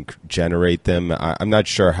then generate them? I'm not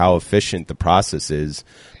sure how efficient the process is,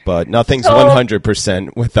 but nothing's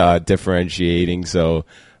 100% with differentiating. So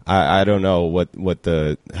I don't know what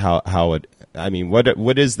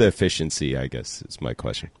is the efficiency, I guess, is my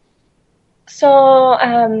question. So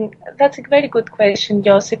that's a very good question,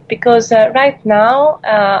 Joseph, because right now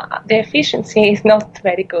the efficiency is not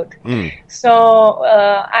very good. So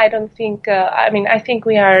I don't think, I think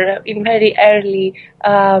we are in very early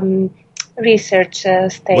research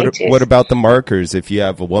stages. What about the markers? If you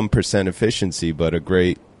have a 1% efficiency but a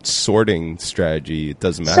great sorting strategy, it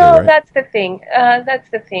doesn't matter, So right? that's the thing.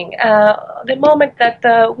 The moment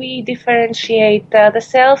that we differentiate the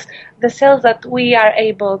cells that we are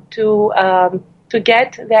able to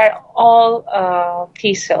get, they're all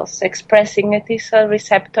T cells expressing a T cell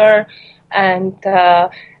receptor, and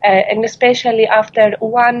especially after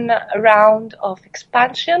one round of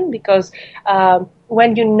expansion, because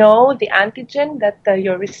when you know the antigen that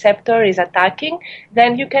your receptor is attacking,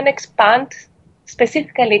 then you can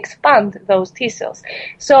specifically expand those T cells.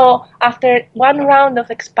 So after one round of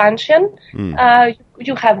expansion,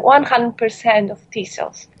 you have 100% of T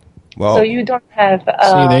cells. Well, so you don't have...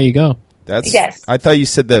 see, there you go. Yes. I thought you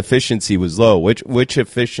said the efficiency was low. Which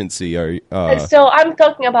efficiency are you... So I'm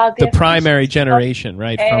talking about The primary generation,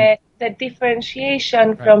 right? The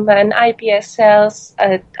differentiation from an iPS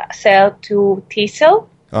cell to T cell.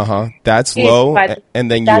 That's low, and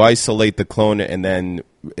then you isolate the clone and then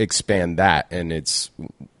expand that, and it's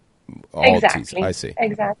all T cells. I see.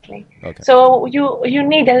 Exactly. Okay. So you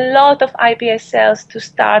need a lot of iPS cells to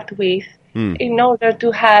start with in order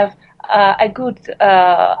to have a good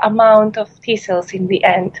amount of T cells in the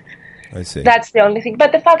end. I see. That's the only thing.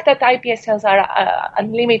 But the fact that iPS cells are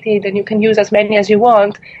unlimited and you can use as many as you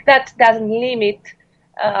want, that doesn't limit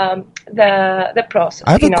the process.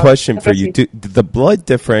 I have a question for you. The blood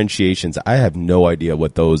differentiations, I have no idea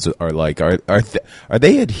what those are like. Are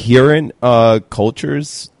they adherent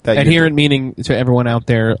cultures? Adherent meaning, to everyone out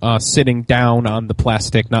there, sitting down on the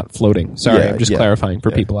plastic, not floating. Sorry, I'm just clarifying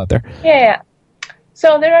for people out there. Yeah.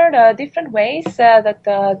 So there are different ways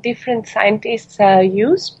that different scientists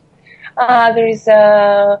use. There is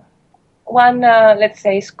one, let's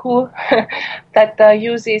say, school that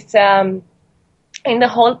uses, in the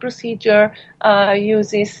whole procedure,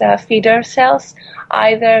 uses feeder cells.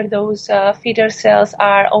 Either those feeder cells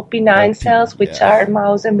are OP9 cells, which are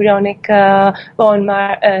mouse embryonic bone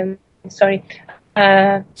marrow,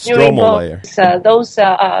 stromal layer. Those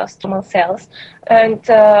stromal cells. And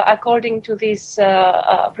according to this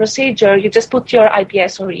procedure, you just put your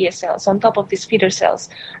iPS or ES cells on top of these feeder cells,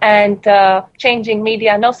 and changing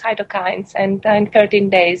media, no cytokines, and in 13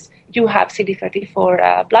 days you have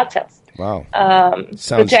CD34 blood cells. Wow.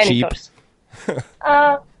 Sounds progenitors. Cheap.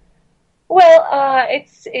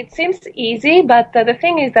 It seems easy, but the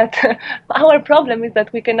thing is that our problem is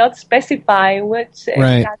that we cannot specify what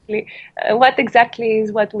exactly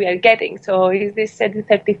is what we are getting. So is this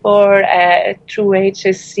CD34 true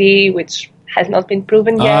HSC, which has not been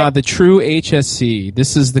proven yet? The true HSC.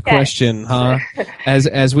 This is the question, huh?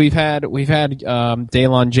 As we've had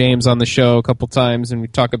Daylon James on the show a couple times, and we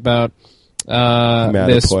talk about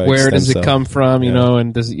this. Where does it come from? You know,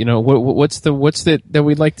 and does what's the that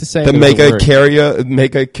we'd like to say? What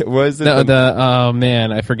is it? Oh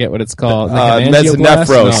man, I forget what it's called.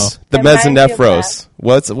 Mesonephros. The mesonephros.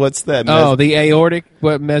 What's that? The aortic.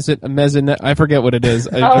 What I forget what it is. The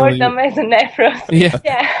mesonephros.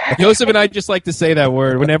 Yeah. Joseph and I just like to say that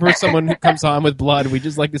word whenever someone comes on with blood. We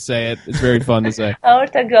just like to say it. It's very fun to say.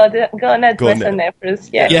 Aortogonad mesonephros.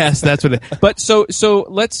 Yes. Yes, that's what it is. But so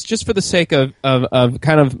let's, just for the sake of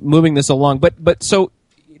kind of moving this along, but so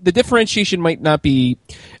the differentiation might not be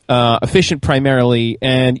efficient primarily,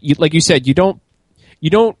 and like you said, you don't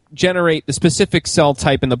generate the specific cell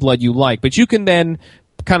type in the blood you like, but you can then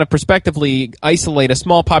kind of prospectively isolate a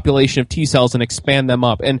small population of T cells and expand them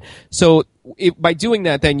up. And so by doing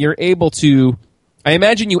that, then you're able to, I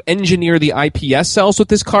imagine you engineer the iPS cells with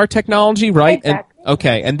this CAR technology, right?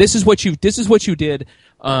 Exactly. And this is what you did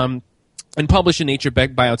and published in Nature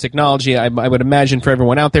Biotechnology. I would imagine for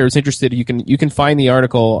everyone out there who's interested, you can find the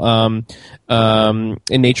article in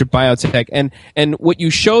Nature Biotech. And what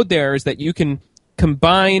you showed there is that you can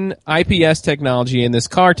combine iPS technology and this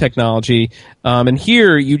CAR technology, and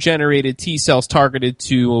here you generated T cells targeted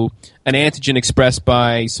to an antigen expressed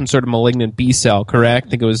by some sort of malignant B cell, correct? I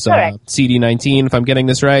think it was CD19, if I'm getting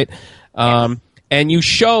this right. Yes. And you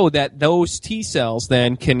show that those T cells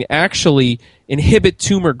then can actually inhibit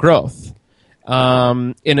tumor growth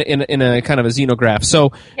in a kind of a xenograft.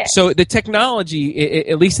 So the technology,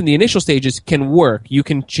 at least in the initial stages, can work. You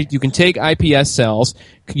can take iPS cells,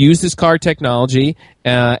 use this CAR technology,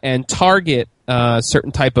 and target a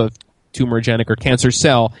certain type of tumorigenic or cancer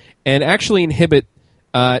cell, and actually inhibit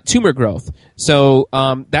tumor growth. So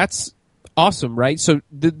that's awesome, right? So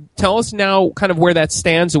tell us now kind of where that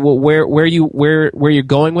stands, and where you're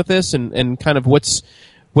going with this, and kind of what's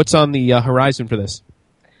on the horizon for this.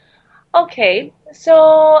 Okay,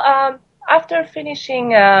 so after finishing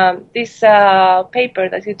this paper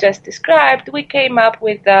that you just described, we came up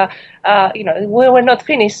with, we were not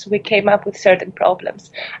finished, we came up with certain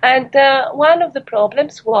problems. And one of the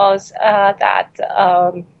problems was that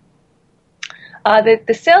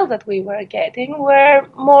the cells that we were getting were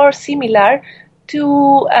more similar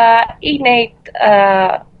to innate,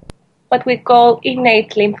 what we call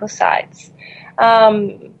innate lymphocytes.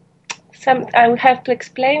 I would have to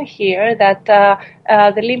explain here that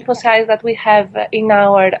the lymphocytes that we have in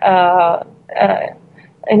our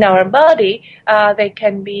body, they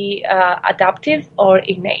can be adaptive or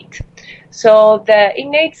innate. So the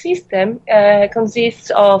innate system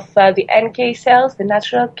consists of the NK cells, the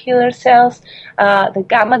natural killer cells, the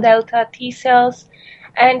gamma delta T cells,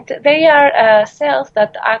 and they are cells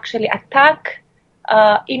that actually attack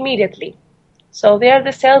immediately. So they are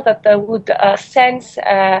the cells that would sense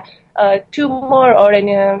tumor or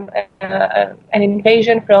an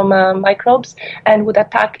invasion from microbes and would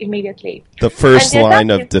attack immediately. The first line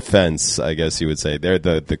of defense, I guess you would say. They're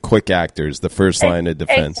the quick actors, the first line of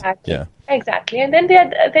defense. Exactly. Yeah. Exactly. And then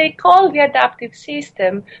they call the adaptive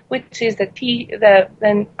system, which is the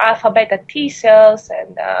alpha beta T cells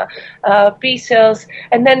and B cells,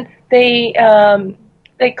 and then they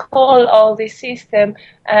call all this system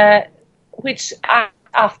which acts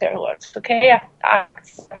afterwards, okay?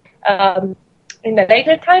 Acts in a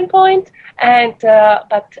later time point, and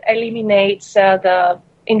but eliminates the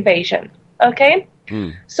invasion, okay?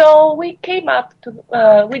 So we came up to,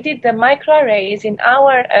 we did the microarrays in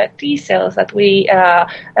our T cells that we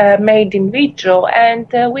made in vitro, and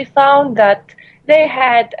we found that they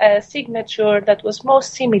had a signature that was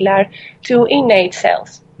most similar to innate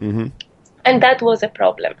cells. Mm-hmm. And that was a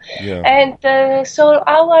problem. Yeah. And so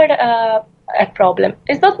our a problem.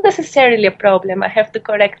 It's not necessarily a problem. I have to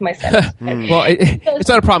correct myself. Well, it's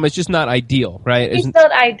not a problem. It's just not ideal, right? It's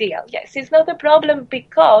not ideal. Yes, it's not a problem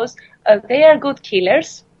because they are good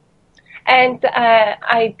killers. And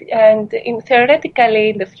theoretically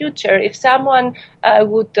in the future, if someone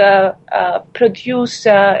would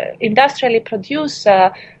industrially produce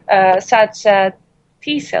such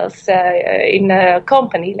T cells in a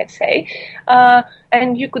company, let's say,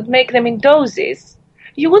 and you could make them in doses,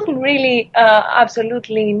 you wouldn't really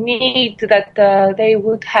absolutely need that they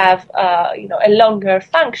would have a longer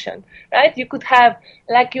function, right? You could have,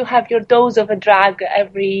 like you have your dose of a drug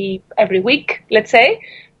every week, let's say,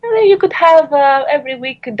 and then you could have every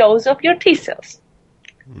week a dose of your T cells.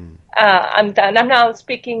 I'm done. I'm now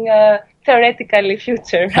speaking theoretically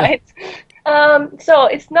future, right? So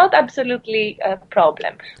it's not absolutely a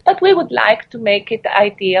problem, but we would like to make it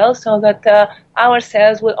ideal so that our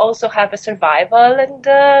cells will also have a survival and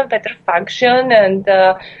better function and,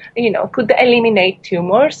 could eliminate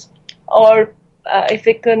tumors, or if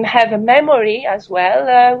they can have a memory as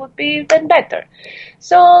well, would be even better.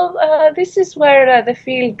 So this is where the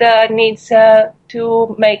field needs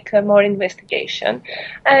to make more investigation,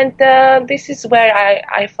 and this is where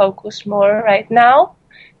I focus more right now.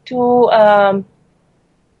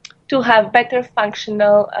 To have better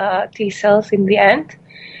functional T cells in the end,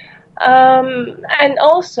 and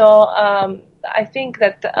also I think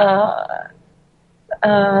that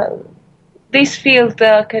this field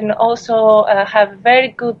can also have very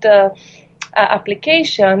good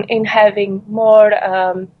application in having more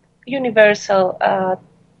universal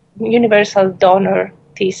donor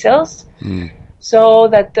T cells, so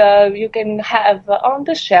that you can have on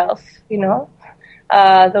the shelf,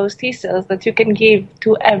 those T cells that you can give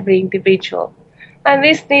to every individual. And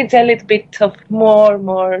this needs a little bit of more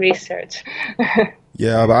research.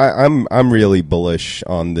 Yeah, but I'm really bullish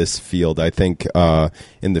on this field. I think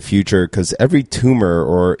in the future, because every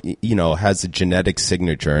tumor has a genetic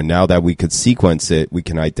signature, and now that we could sequence it, we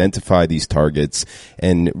can identify these targets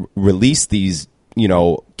and release these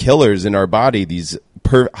killers in our body, these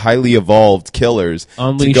highly evolved killers.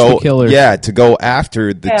 Unleash the killers. Yeah, to go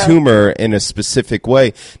after the tumor in a specific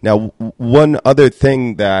way. Now, one other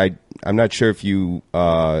thing that I'm not sure if you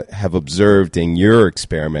have observed in your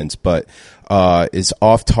experiments, but is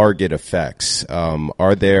off-target effects.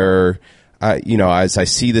 Are there, as I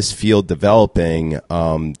see this field developing,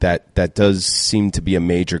 that does seem to be a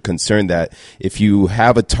major concern, that if you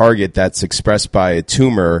have a target that's expressed by a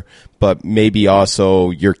tumor, but maybe also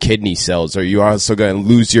your kidney cells, are you also going to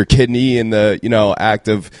lose your kidney in the act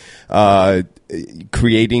of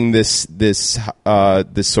creating this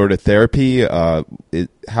sort of therapy?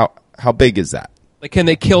 How big is that? Like, can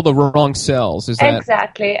they kill the wrong cells? Is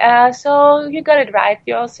exactly? So you got it right,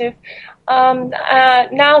 Joseph.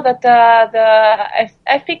 now that the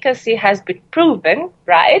efficacy has been proven,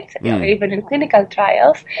 right, even in clinical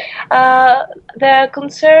trials, the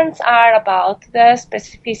concerns are about the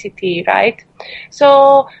specificity, right?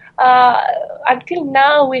 So until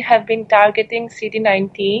now, we have been targeting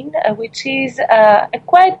CD19, which is a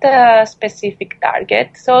quite specific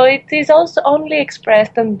target. So it is also only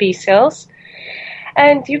expressed on B cells.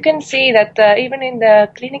 And you can see that even in the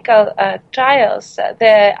clinical trials,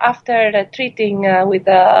 after treating with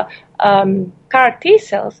CAR T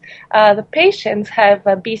cells, the patients have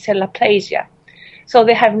B cell aplasia. So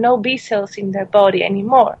they have no B cells in their body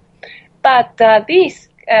anymore. But this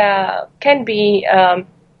can be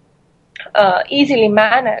easily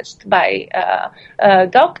managed by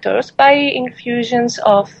doctors by infusions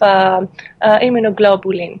of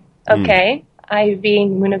immunoglobulin, okay? IV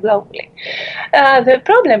immunoglobulin. The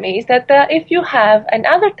problem is that if you have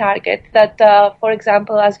another target that, for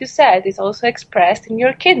example, as you said, is also expressed in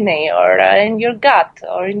your kidney or in your gut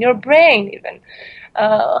or in your brain even,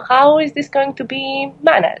 how is this going to be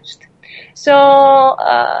managed? So,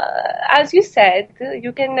 as you said,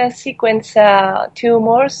 you can sequence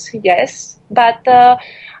tumors, yes, but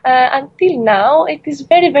until now it is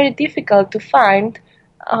very, very difficult to find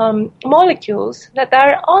molecules that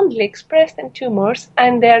are only expressed in tumors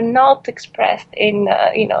and they're not expressed in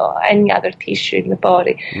any other tissue in the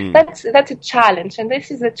body. That's a challenge, and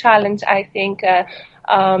this is a challenge I think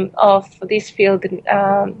of this field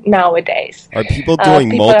nowadays. Are people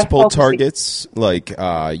doing multiple targets? Like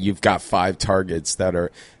you've got 5 targets that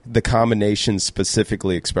are the combination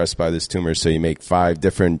specifically expressed by this tumor, so you make 5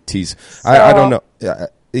 different Ts. I don't know.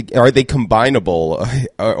 Are they combinable,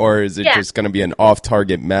 or is it just going to be an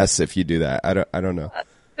off-target mess if you do that? I don't know.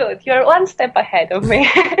 Good, you're one step ahead of me.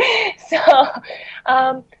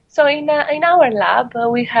 So in our lab,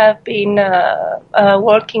 we have been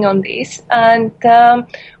working on this, and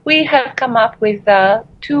we have come up with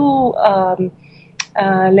 2,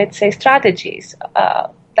 let's say, strategies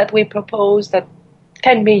that we propose that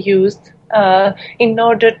can be used in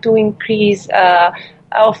order to increase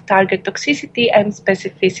off-target toxicity and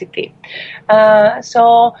specificity.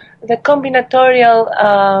 So the combinatorial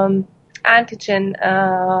antigen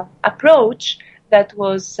approach that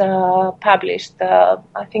was published,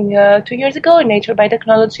 I think, 2 years ago in Nature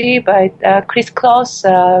Biotechnology by Chris Kloss.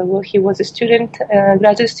 He was a student,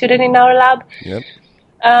 graduate student in our lab. Yep.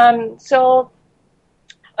 So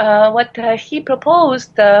what he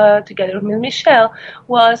proposed together with Michelle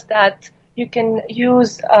was that you can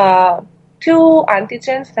use 2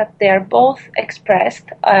 antigens that they are both expressed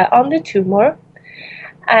on the tumor,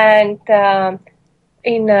 and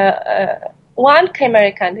in one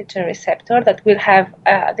chimeric antigen receptor that will have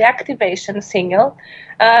the activation signal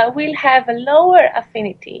will have a lower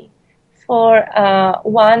affinity for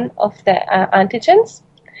one of the antigens,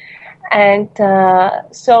 and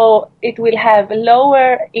so it will have a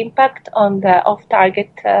lower impact on the off-target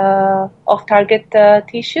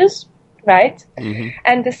tissues. Right,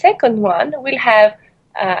 and the second one will have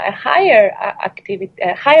a higher activity,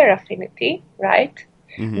 a higher affinity, right?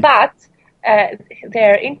 But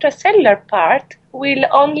their intracellular part will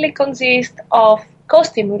only consist of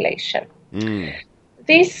co-stimulation.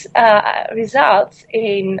 This results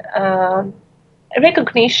in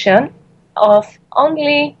recognition of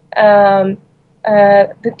only the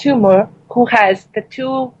tumor who has the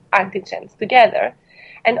 2 antigens together.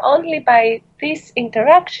 And only by this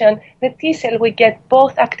interaction, the T cell will get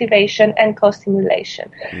both activation and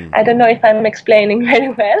co-stimulation. I don't know if I'm explaining very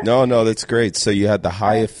well. No, that's great. So you had the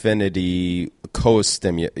high affinity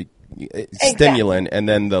stimulant and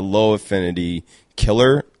then the low affinity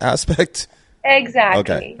killer aspect? Exactly,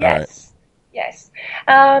 okay. Yes. Yes.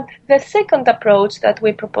 The second approach that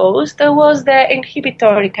we proposed was the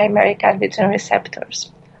inhibitory chimeric antigen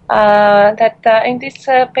receptors. That in this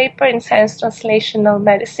paper in Science Translational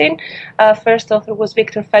Medicine, first author was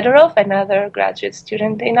Viktor Fedorov, another graduate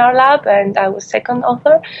student in our lab, and I was second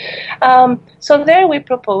author. So there we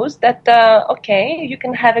proposed that, you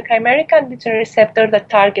can have a chimeric antigen receptor that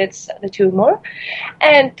targets the tumor,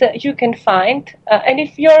 and you can find, and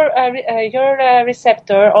if your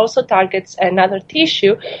receptor also targets another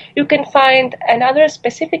tissue, you can find another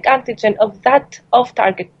specific antigen of that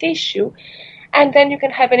off-target tissue, and then you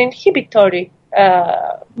can have an inhibitory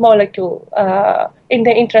molecule in the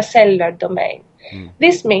intracellular domain.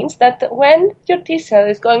 This means that when your T cell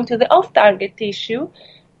is going to the off-target tissue,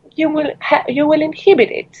 you will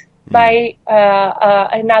inhibit it by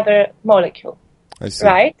another molecule. I see.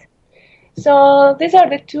 Right? So these are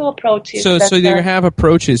the 2 approaches. So you have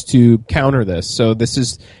approaches to counter this. So this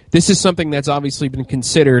is something that's obviously been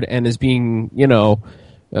considered and is being,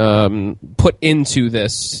 put into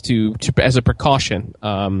this to as a precaution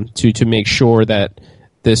to make sure that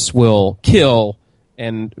this will kill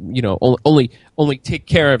and only take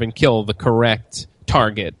care of and kill the correct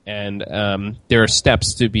target, and there are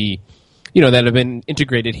steps to be that have been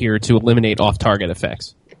integrated here to eliminate off-target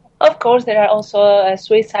effects. Of course, there are also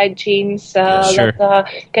suicide genes that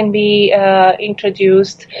can be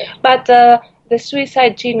introduced, but the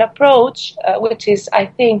suicide gene approach, which is, I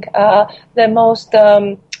think, the most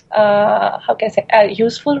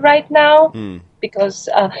useful right now, because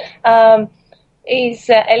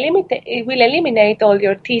it will eliminate all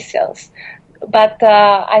your T cells. But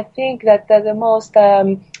I think that the most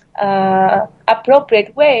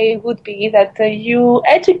appropriate way would be that you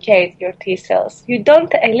educate your T cells. You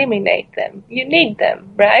don't eliminate them. You need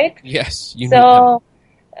them, right? Yes, you need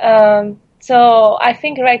them. So I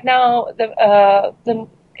think right now,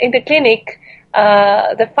 in the clinic,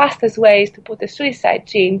 the fastest way is to put a suicide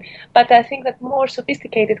gene, but I think that more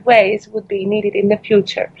sophisticated ways would be needed in the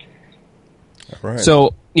future. Right.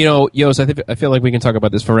 So, Yos, I feel like we can talk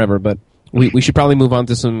about this forever, but we should probably move on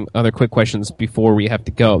to some other quick questions before we have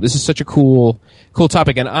to go. This is such a cool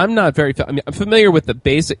topic, and I'm not I'm familiar with the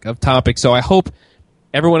basic of topics, so I hope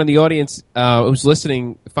everyone in the audience who's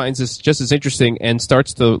listening finds this just as interesting and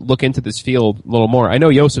starts to look into this field a little more. I know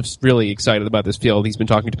Yosef's really excited about this field. He's been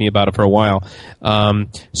talking to me about it for a while.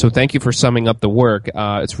 So thank you for summing up the work.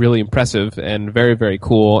 It's really impressive and very, very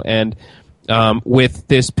cool. And with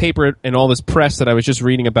this paper and all this press that I was just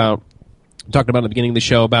reading about, talked about at the beginning of the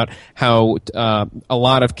show about how a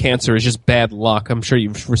lot of cancer is just bad luck. I'm sure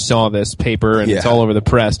you saw this paper, and it's all over the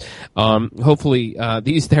press. Hopefully,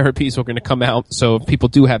 these therapies are going to come out, so if people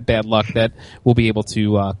do have bad luck, that we'll be able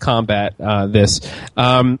to combat this.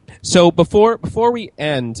 So before we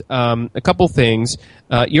end, a couple things.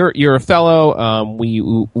 You're a fellow.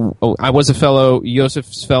 I was a fellow.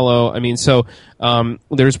 Yosef's fellow. I mean, so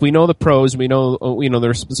we know the pros. We know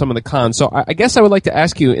there's some of the cons. So I guess I would like to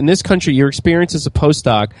ask you, in this country, your experience as a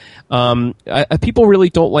postdoc. People really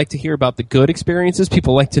don't like to hear about the good experiences.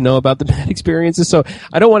 People like to know about the bad experiences. So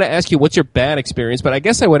I don't want to ask you what's your bad experience, but I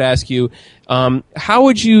guess I would ask you, how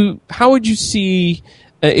would you see?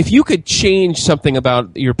 If you could change something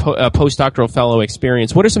about your postdoctoral fellow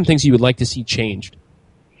experience, what are some things you would like to see changed?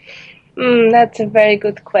 That's a very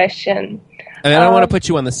good question. I mean, I don't want to put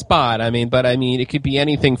you on the spot. But it could be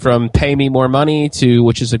anything from pay me more money to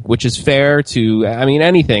which is fair to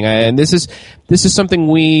anything. And this is something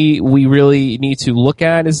we really need to look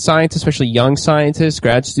at as scientists, especially young scientists,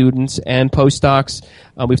 grad students, and postdocs.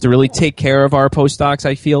 We have to really take care of our postdocs.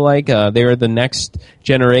 I feel like they're the next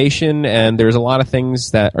generation, and there's a lot of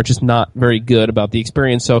things that are just not very good about the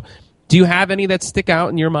experience. So, do you have any that stick out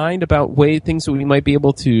in your mind about things that we might be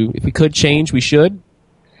able to, if we could change, we should?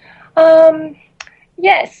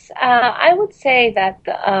 Yes, I would say that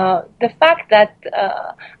the fact that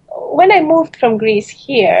when I moved from Greece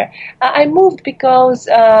here, I moved because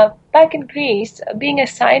back in Greece, being a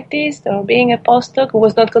scientist or being a postdoc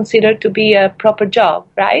was not considered to be a proper job,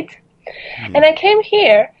 right? And I came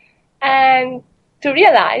here and to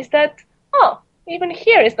realize that, even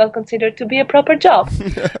here is not considered to be a proper job.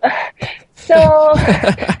 So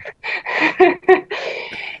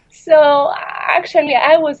actually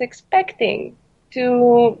I was expecting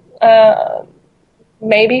to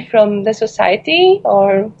maybe from the society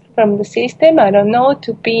or from the system, I don't know,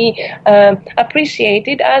 to be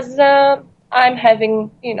appreciated as I'm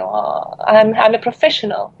having, I'm a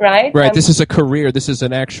professional, right? Right. This is a career. This is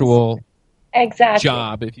an actual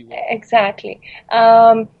job, if you will. Exactly.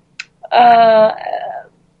 Right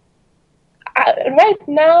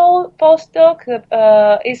now, postdoc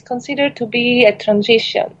is considered to be a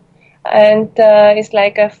transition, and it's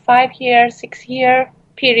like a 5-year, 6-year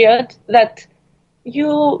period that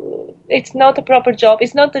it's not a proper job.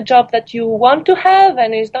 It's not the job that you want to have,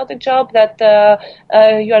 and it's not a job that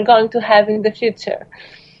you are going to have in the future.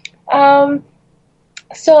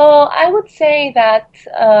 So I would say that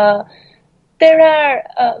there are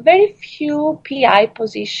very few PI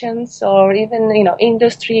positions or even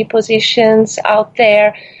industry positions out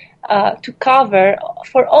there to cover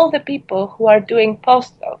for all the people who are doing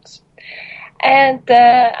postdocs, and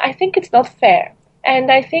I think it's not fair.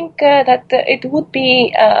 And I think that it would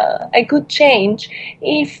be a good change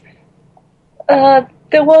if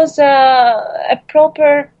there was a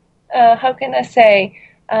proper, how can I say,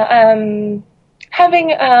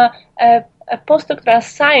 having a postdoctoral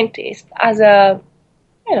scientist as a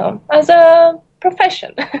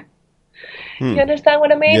profession. You understand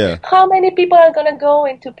what I mean? Yeah. How many people are going to go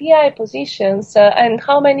into PI positions and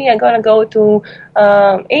how many are going to go to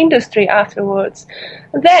industry afterwards?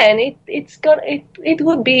 Then it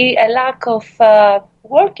would be a lack of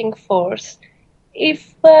working force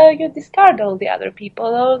if you discard all the other people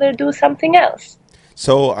or they do something else.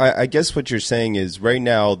 So I guess what you're saying is right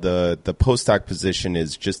now the postdoc position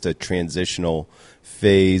is just a transitional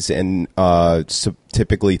phase, and so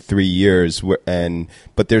typically 3 years,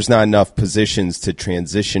 but there's not enough positions to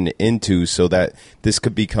transition into, so that this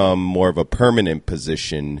could become more of a permanent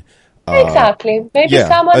position. Exactly. Maybe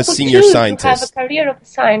someone a could senior choose scientist. to have a career of a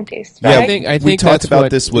scientist. Yeah, Right? I think we talked that's about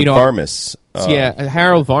what, this with Varmus.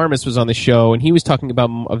 Harold Varmus was on the show, and he was talking about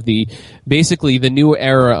basically the new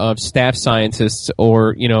era of staff scientists,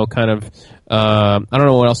 or kind of I don't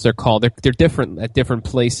know what else they're called. They're different at different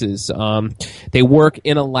places. They work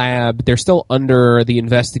in a lab. They're still under the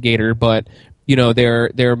investigator, but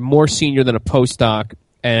they're more senior than a postdoc,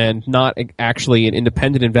 and not actually an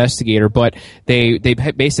independent investigator, but they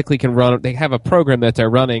basically can run. They have a program that they're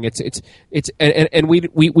running. And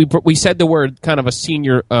we said the word kind of a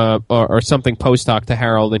senior or something postdoc to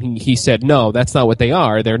Harold, and he said no, that's not what they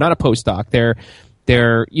are. They're not a postdoc.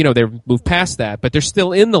 They're moved past that, but they're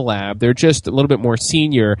still in the lab. They're just a little bit more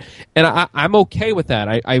senior, and I'm okay with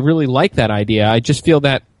that. I really like that idea. I just feel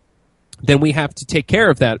that then we have to take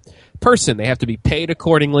care of that person. They have to be paid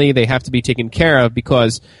accordingly. They have to be taken care of,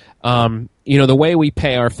 because the way we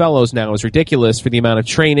pay our fellows now is ridiculous for the amount of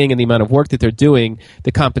training and the amount of work that they're doing.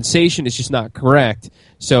 The compensation is just not correct.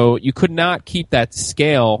 So you could not keep that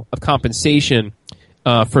scale of compensation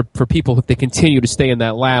for people if they continue to stay in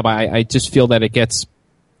that lab. I just feel that it gets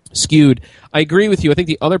skewed. I agree with you. I think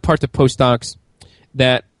the other part of postdocs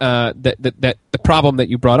that the problem that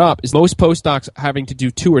you brought up is most postdocs having to do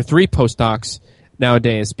 2 or 3 postdocs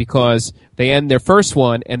nowadays, because they end their first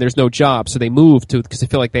one and there's no job, so they move to, because they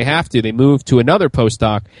feel like they have to, they move to another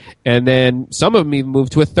postdoc, and then some of them even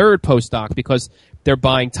move to a third postdoc because they're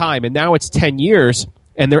buying time, and now it's 10 years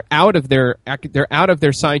and they're out of their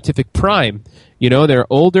scientific prime. They're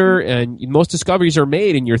older, and most discoveries are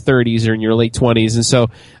made in your 30s or in your late 20s, and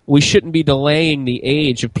so we shouldn't be delaying the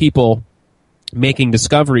age of people making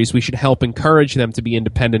discoveries. We should help encourage them to be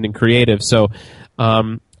independent and creative. So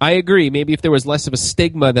I agree. Maybe if there was less of a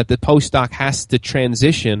stigma that the postdoc has to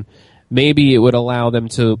transition, maybe it would allow them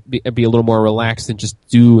to be a little more relaxed and just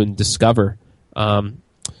do and discover.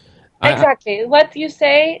 Exactly. What you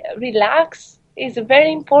say, relax, is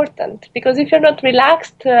very important, because if you're not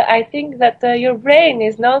relaxed, I think that your brain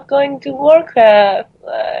is not going to work,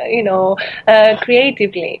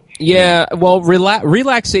 creatively. Yeah, well,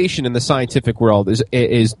 relaxation in the scientific world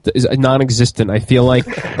is non-existent. I feel like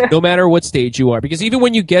no matter what stage you are, because even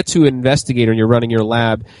when you get to an investigator and you're running your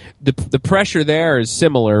lab, the pressure there is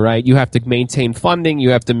similar, right? You have to maintain funding,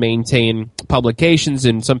 you have to maintain publications,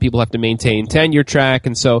 and some people have to maintain tenure track,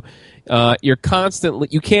 and so you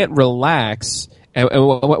can't relax. And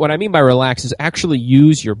what I mean by relax is actually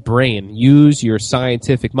use your brain, use your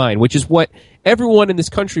scientific mind, which is what everyone in this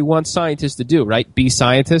country wants scientists to do, right? Be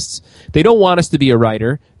scientists. They don't want us to be a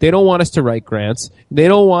writer. They don't want us to write grants. They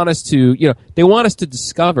don't want us to, they want us to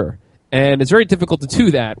discover. And it's very difficult to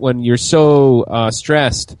do that when you're so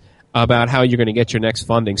stressed about how you're going to get your next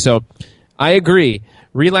funding. So I agree.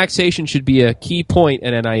 Relaxation should be a key point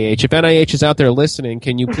at NIH. If NIH is out there listening,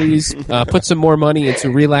 can you please put some more money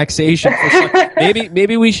into relaxation?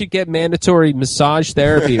 Maybe we should get mandatory massage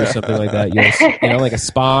therapy or something like that. Like a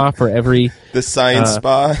spa for every... The science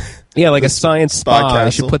spa? Yeah, like a science spa. I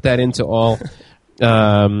should castle. put that into all...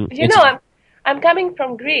 I'm coming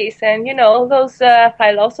from Greece, and those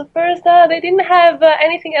philosophers, they didn't have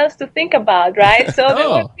anything else to think about, right? So they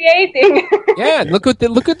were creating. Yeah, look at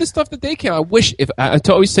the stuff that they came. I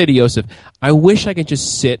always say to Joseph, I wish I could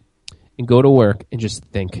just sit and go to work and just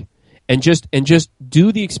think, and just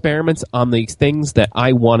do the experiments on the things that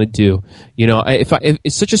I want to do.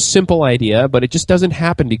 It's such a simple idea, but it just doesn't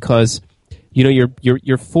happen because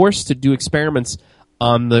you're forced to do experiments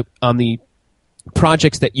on the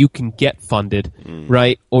projects that you can get funded,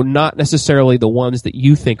 right? Or not necessarily the ones that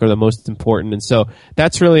you think are the most important. And so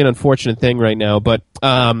that's really an unfortunate thing right now. But,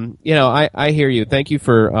 I hear you. Thank you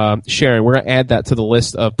for sharing. We're going to add that to the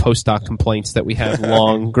list of postdoc complaints that we have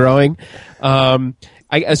long growing.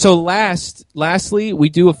 Lastly, we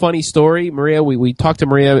do a funny story. Maria, we talked to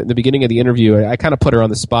Maria at the beginning of the interview. I kind of put her on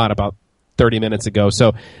the spot about 30 minutes ago.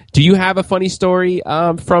 So do you have a funny story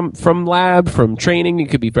from lab, from training? It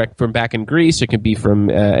could be from back in Greece. It could be from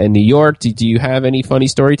in New York. Do you have any funny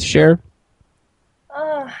story to share?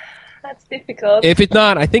 That's difficult. If it's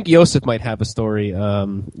not, I think Joseph might have a story.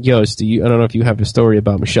 Joost, I don't know if you have a story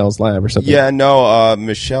about Michelle's lab or something. Yeah, no,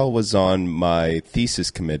 Michelle was on my thesis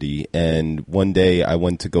committee, and one day I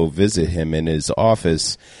went to go visit him in his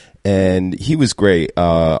office, and he was great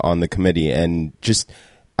on the committee, and just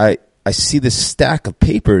I see this stack of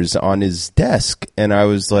papers on his desk, and I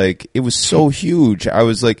was like, it was so huge. I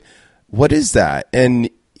was like, what is that? And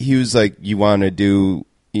he was like, you want to do,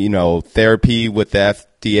 therapy with the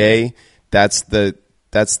FDA? That's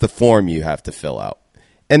the form you have to fill out.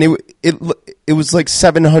 And it was like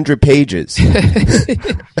 700 pages.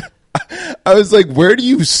 I was like, where do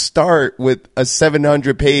you start with a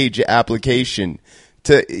 700-page application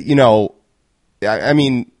to, I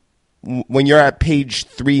mean, when you're at page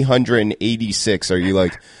 386, are you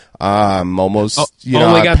like, I'm almost,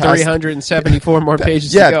 only got 374 more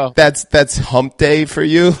pages to go. That's hump day for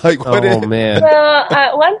you. Like, what? Oh man.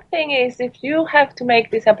 Well, one thing is if you have to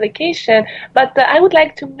make this application, but I would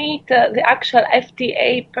like to meet the actual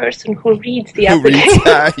FDA person who reads the application.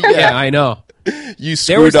 Yeah, I know. You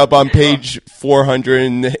screwed up on page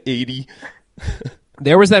 480.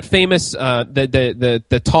 There was that famous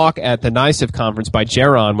the talk at the NICEF conference by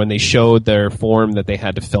Geron when they showed their form that they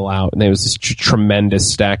had to fill out, and there was this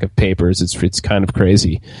tremendous stack of papers. It's kind of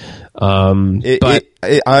crazy.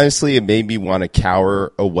 It honestly, it made me want to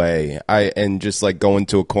cower away. And just like go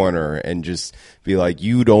into a corner and just be like,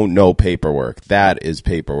 you don't know paperwork. That is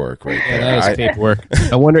paperwork right there. Yeah, that is paperwork.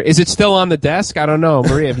 I wonder, is it still on the desk? I don't know.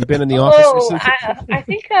 Maria, have you been in the office recently? I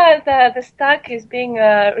think the stock is being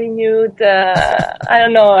renewed, I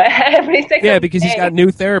don't know, every second Yeah, because day. he's got new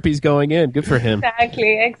therapies going in. Good for him.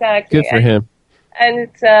 Exactly. Good for him. And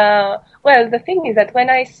it's, the thing is that when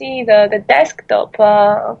I see the desktop,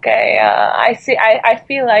 I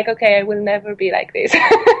feel like, okay, I will never be like this.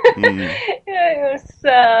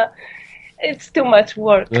 It's too much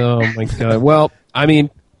work. Oh my God. Well, I mean,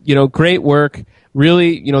 great work.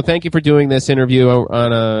 Really, thank you for doing this interview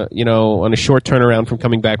on a short turnaround from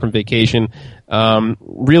coming back from vacation.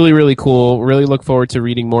 Really, really cool. Really look forward to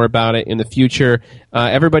reading more about it in the future.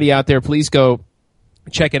 Everybody out there, please go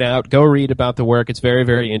check it out. Go read about the work. It's very,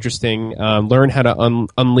 very interesting. Learn how to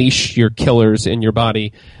unleash your killers in your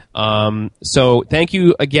body. So thank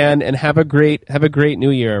you again, and have a great New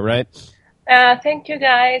Year. Right. Thank you,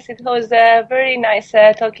 guys. It was very nice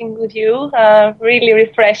talking with you. Really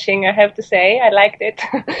refreshing, I have to say. I liked it.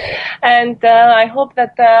 And I hope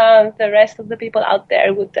that the rest of the people out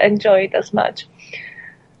there would enjoy it as much.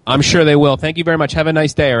 I'm sure they will. Thank you very much. Have a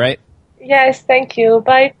nice day, all right? Yes, thank you.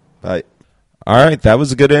 Bye. Bye. All right, that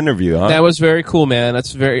was a good interview, huh? That was very cool, man.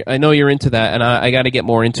 I know you're into that, and I got to get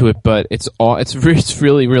more into it, but it's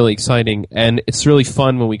really, really exciting, and it's really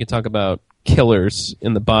fun when we can talk about killers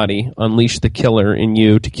in the body, unleash the killer in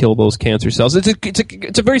you to kill those cancer cells.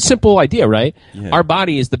 It's a very simple idea, right? Yeah. Our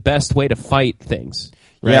body is the best way to fight things.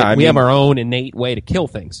 Right? Yeah, we have our own innate way to kill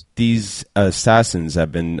things. These assassins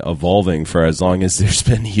have been evolving for as long as there's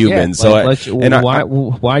been humans. Yeah,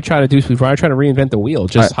 why try to reinvent the wheel?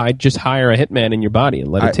 Just hire a hitman in your body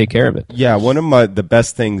and let it take care of it. Yeah, one of the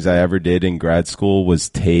best things I ever did in grad school was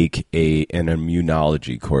take an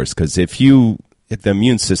immunology course, because if the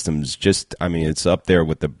immune system's it's up there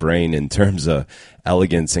with the brain in terms of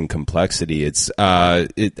elegance and complexity. It's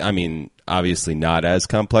obviously not as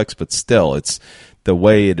complex, but still, it's the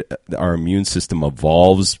way our immune system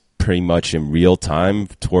evolves pretty much in real time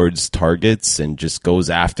towards targets and just goes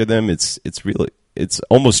after them. It's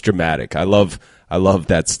almost dramatic. I love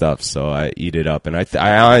that stuff, so I eat it up, and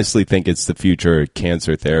I honestly think it's the future of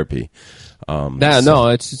cancer therapy.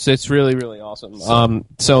 It's really, really awesome.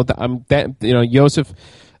 Joseph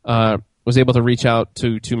was able to reach out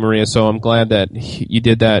to Maria, so I'm glad that you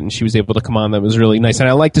did that, and she was able to come on. That was really nice, and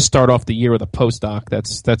I like to start off the year with a postdoc.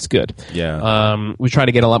 That's good. Yeah. We try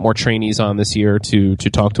to get a lot more trainees on this year to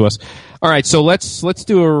talk to us. All right, so let's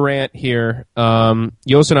do a rant here.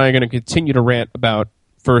 Joseph and I are going to continue to rant about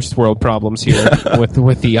first world problems here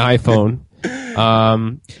with the iPhone.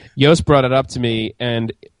 Joseph brought it up to me,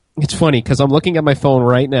 and it's funny because I'm looking at my phone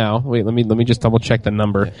right now. Wait, let me just double check the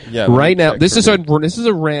number. Yeah, right now, this is a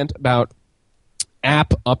rant about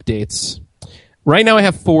app updates. Right now, I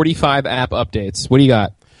have 45 app updates. What do you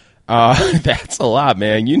got? That's a lot,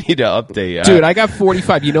 man. You need to update. Dude, I got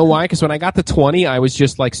 45. You know why? Because when I got to 20, I was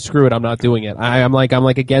just like, screw it, I'm not doing it. I'm like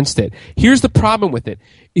against it. Here's the problem with it.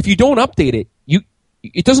 If you don't update it,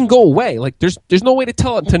 it doesn't go away. Like there's no way to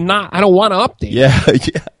tell it to not. I don't want to update. Yeah.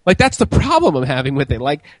 Like that's the problem I'm having with it.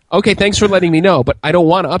 Like, okay, thanks for letting me know, but I don't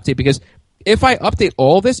want to update because if I update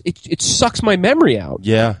all this, it sucks my memory out.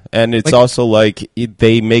 Yeah, and it's also like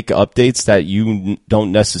they make updates that you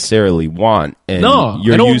don't necessarily want, and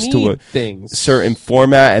you're I don't used to a things. certain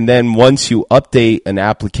format, and then once you update an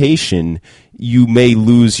application, you may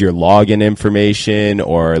lose your login information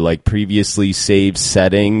or like previously saved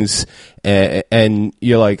settings, and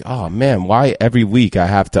you're like, oh man, why every week I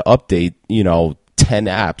have to update, 10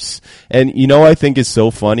 apps. And I think is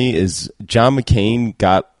so funny is John McCain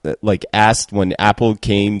got like asked when Apple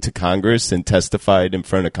came to Congress and testified in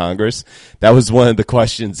front of Congress. That was one of the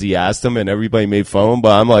questions he asked him, and everybody made fun of him.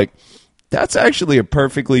 But I'm like, that's actually a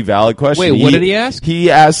perfectly valid question. Wait, what did he ask?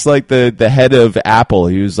 He asked like the head of Apple.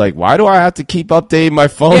 He was like, why do I have to keep updating my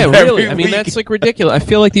phone? Yeah, really. Every week? That's like ridiculous. I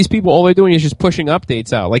feel like these people, all they're doing is just pushing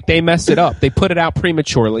updates out. Like they mess it up. They put it out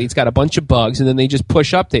prematurely. It's got a bunch of bugs, and then they just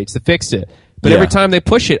push updates to fix it. But every time they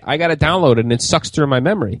push it, I got to download it, and it sucks through my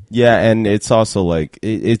memory. Yeah, and it's also like,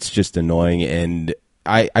 it's just annoying, and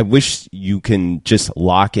I wish you can just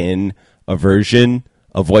lock in a version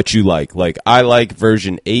of what you like. Like, I like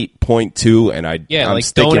version 8.2, and I'm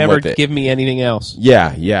sticking don't ever with it. Give me anything else.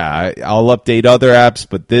 Yeah. I'll update other apps,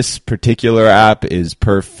 but this particular app is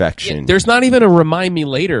perfection. Yeah, there's not even a remind me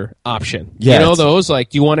later option. Yeah, those like,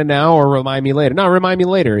 do you want it now or remind me later? No, remind me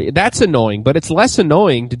later. That's annoying, but it's less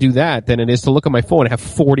annoying to do that than it is to look at my phone and have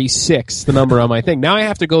 46, the number on my thing. Now I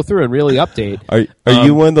have to go through and really update. Are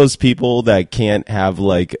you one of those people that can't have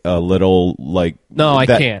like a little like... No, I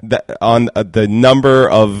can't. On the number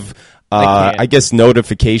of, I guess,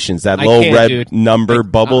 notifications, that low red number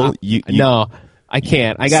bubble. No, I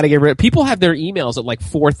can't. I got to get rid of. People have their emails at like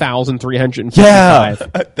 4,355.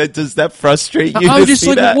 Yeah, does that frustrate you? I'm just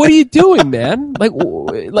like, what are you doing, man? Like,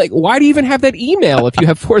 why do you even have that email if you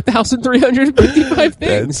have 4,355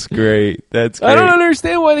 things? That's great. I don't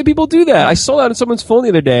understand why people do that. I saw that on someone's phone the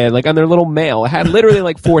other day, like on their little mail. It had literally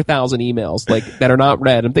like 4,000 emails, like that are not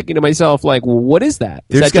read. I'm thinking to myself, like, well, what is that?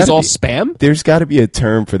 Is that just all spam? There's got to be a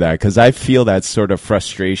term for that because I feel that sort of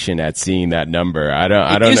frustration at seeing that number. I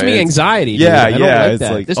don't know. It gives me anxiety. Yeah. Dude. It's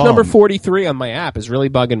like, this number 43 on my app is really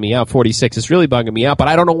bugging me out. 46 is really bugging me out, but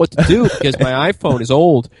I don't know what to do because my iPhone is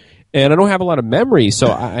old and I don't have a lot of memory.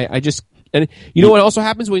 So I just, and you know what also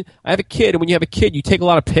happens when I have a kid, and when you have a kid, you take a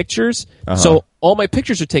lot of pictures. So all my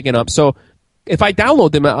pictures are taken up. So if I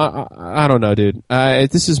download them, I don't know, dude.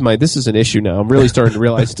 This is an issue now. I'm really starting to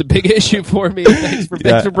realize it's a big issue for me.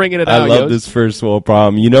 Thanks for bringing it out. I love this first world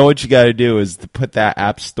problem. You know what you got to do is to put that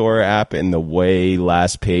App Store app in the way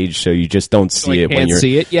last page, so you just don't see it when you're.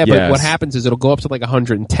 See it, yeah. Yes. But what happens is it'll go up to like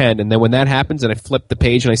 110, and then when that happens, and I flip the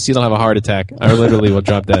page and I see it'll have a heart attack, I literally will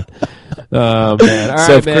drop dead. Oh man! All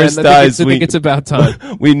so right, if Chris man. dies, I think it's about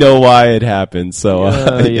time. We know why it happened. So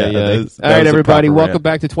yeah. All right, everybody. Welcome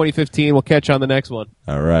back to 2015. We'll catch you on the next one.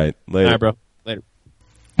 All right. Later. All right, bro. Later.